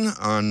Merlin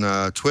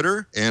on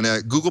Twitter, and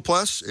at Google+,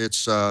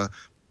 it's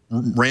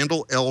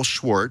Randal L.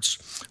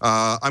 Schwartz.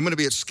 I'm going to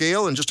be at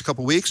Scale in just a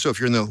couple weeks, so if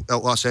you're in the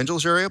Los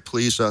Angeles area,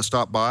 please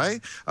stop by.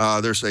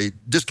 There's a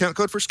discount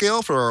code for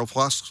Scale for our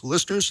FLOSS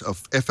listeners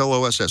of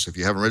FLOSS. If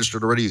you haven't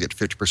registered already, you get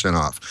 50%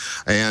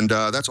 off. And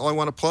that's all I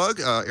want to plug.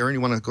 Aaron,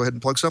 you want to go ahead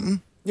and plug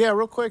something? Yeah,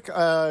 real quick,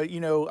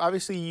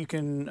 obviously you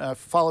can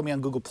follow me on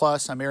Google+.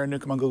 I'm Aaron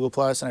Newcomb on Google+,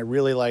 and I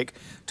really like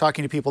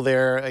talking to people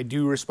there. I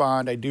do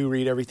respond. I do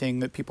read everything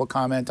that people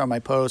comment on my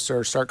posts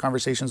or start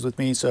conversations with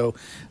me. So,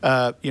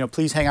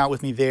 please hang out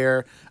with me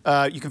there.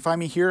 You can find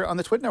me here on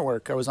the Twit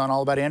Network. I was on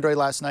All About Android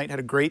last night. Had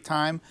a great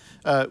time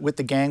with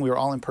the gang. We were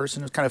all in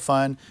person. It was kind of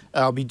fun.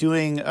 I'll be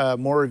doing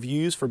more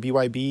reviews for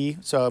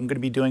BYB. So I'm going to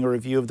be doing a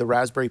review of the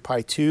Raspberry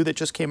Pi 2 that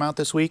just came out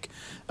this week.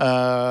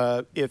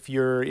 If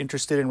you're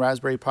interested in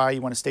Raspberry Pi, you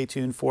want to stay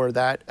tuned for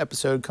that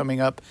episode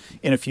coming up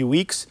in a few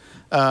weeks.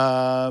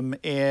 And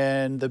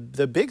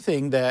the big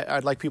thing that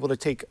I'd like people to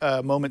take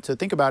a moment to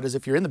think about is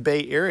if you're in the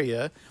Bay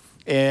Area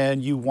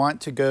and you want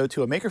to go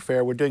to a Maker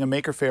Faire, we're doing a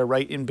Maker Faire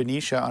right in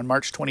Benicia on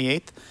March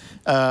 28th.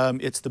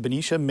 It's the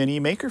Benicia Mini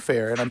Maker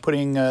Faire, and I'm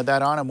putting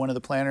that on. I'm one of the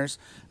planners.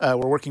 We're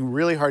working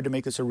really hard to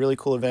make this a really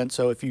cool event.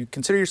 So if you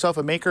consider yourself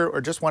a maker or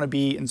just want to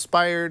be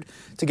inspired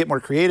to get more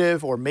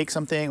creative or make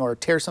something or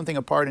tear something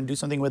apart and do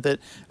something with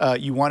it,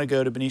 you want to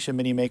go to Benicia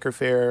Mini Maker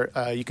Faire.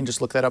 You can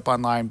just look that up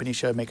online,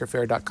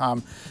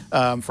 beniciamakerfaire.com,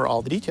 for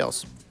all the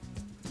details.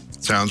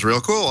 Sounds real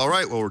cool. All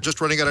right, well, we're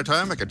just running out of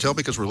time. I can tell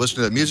because we're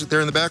listening to that music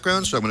there in the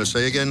background. So I'm going to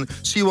say again,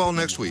 see you all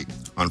next week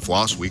on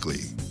FLOSS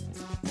Weekly.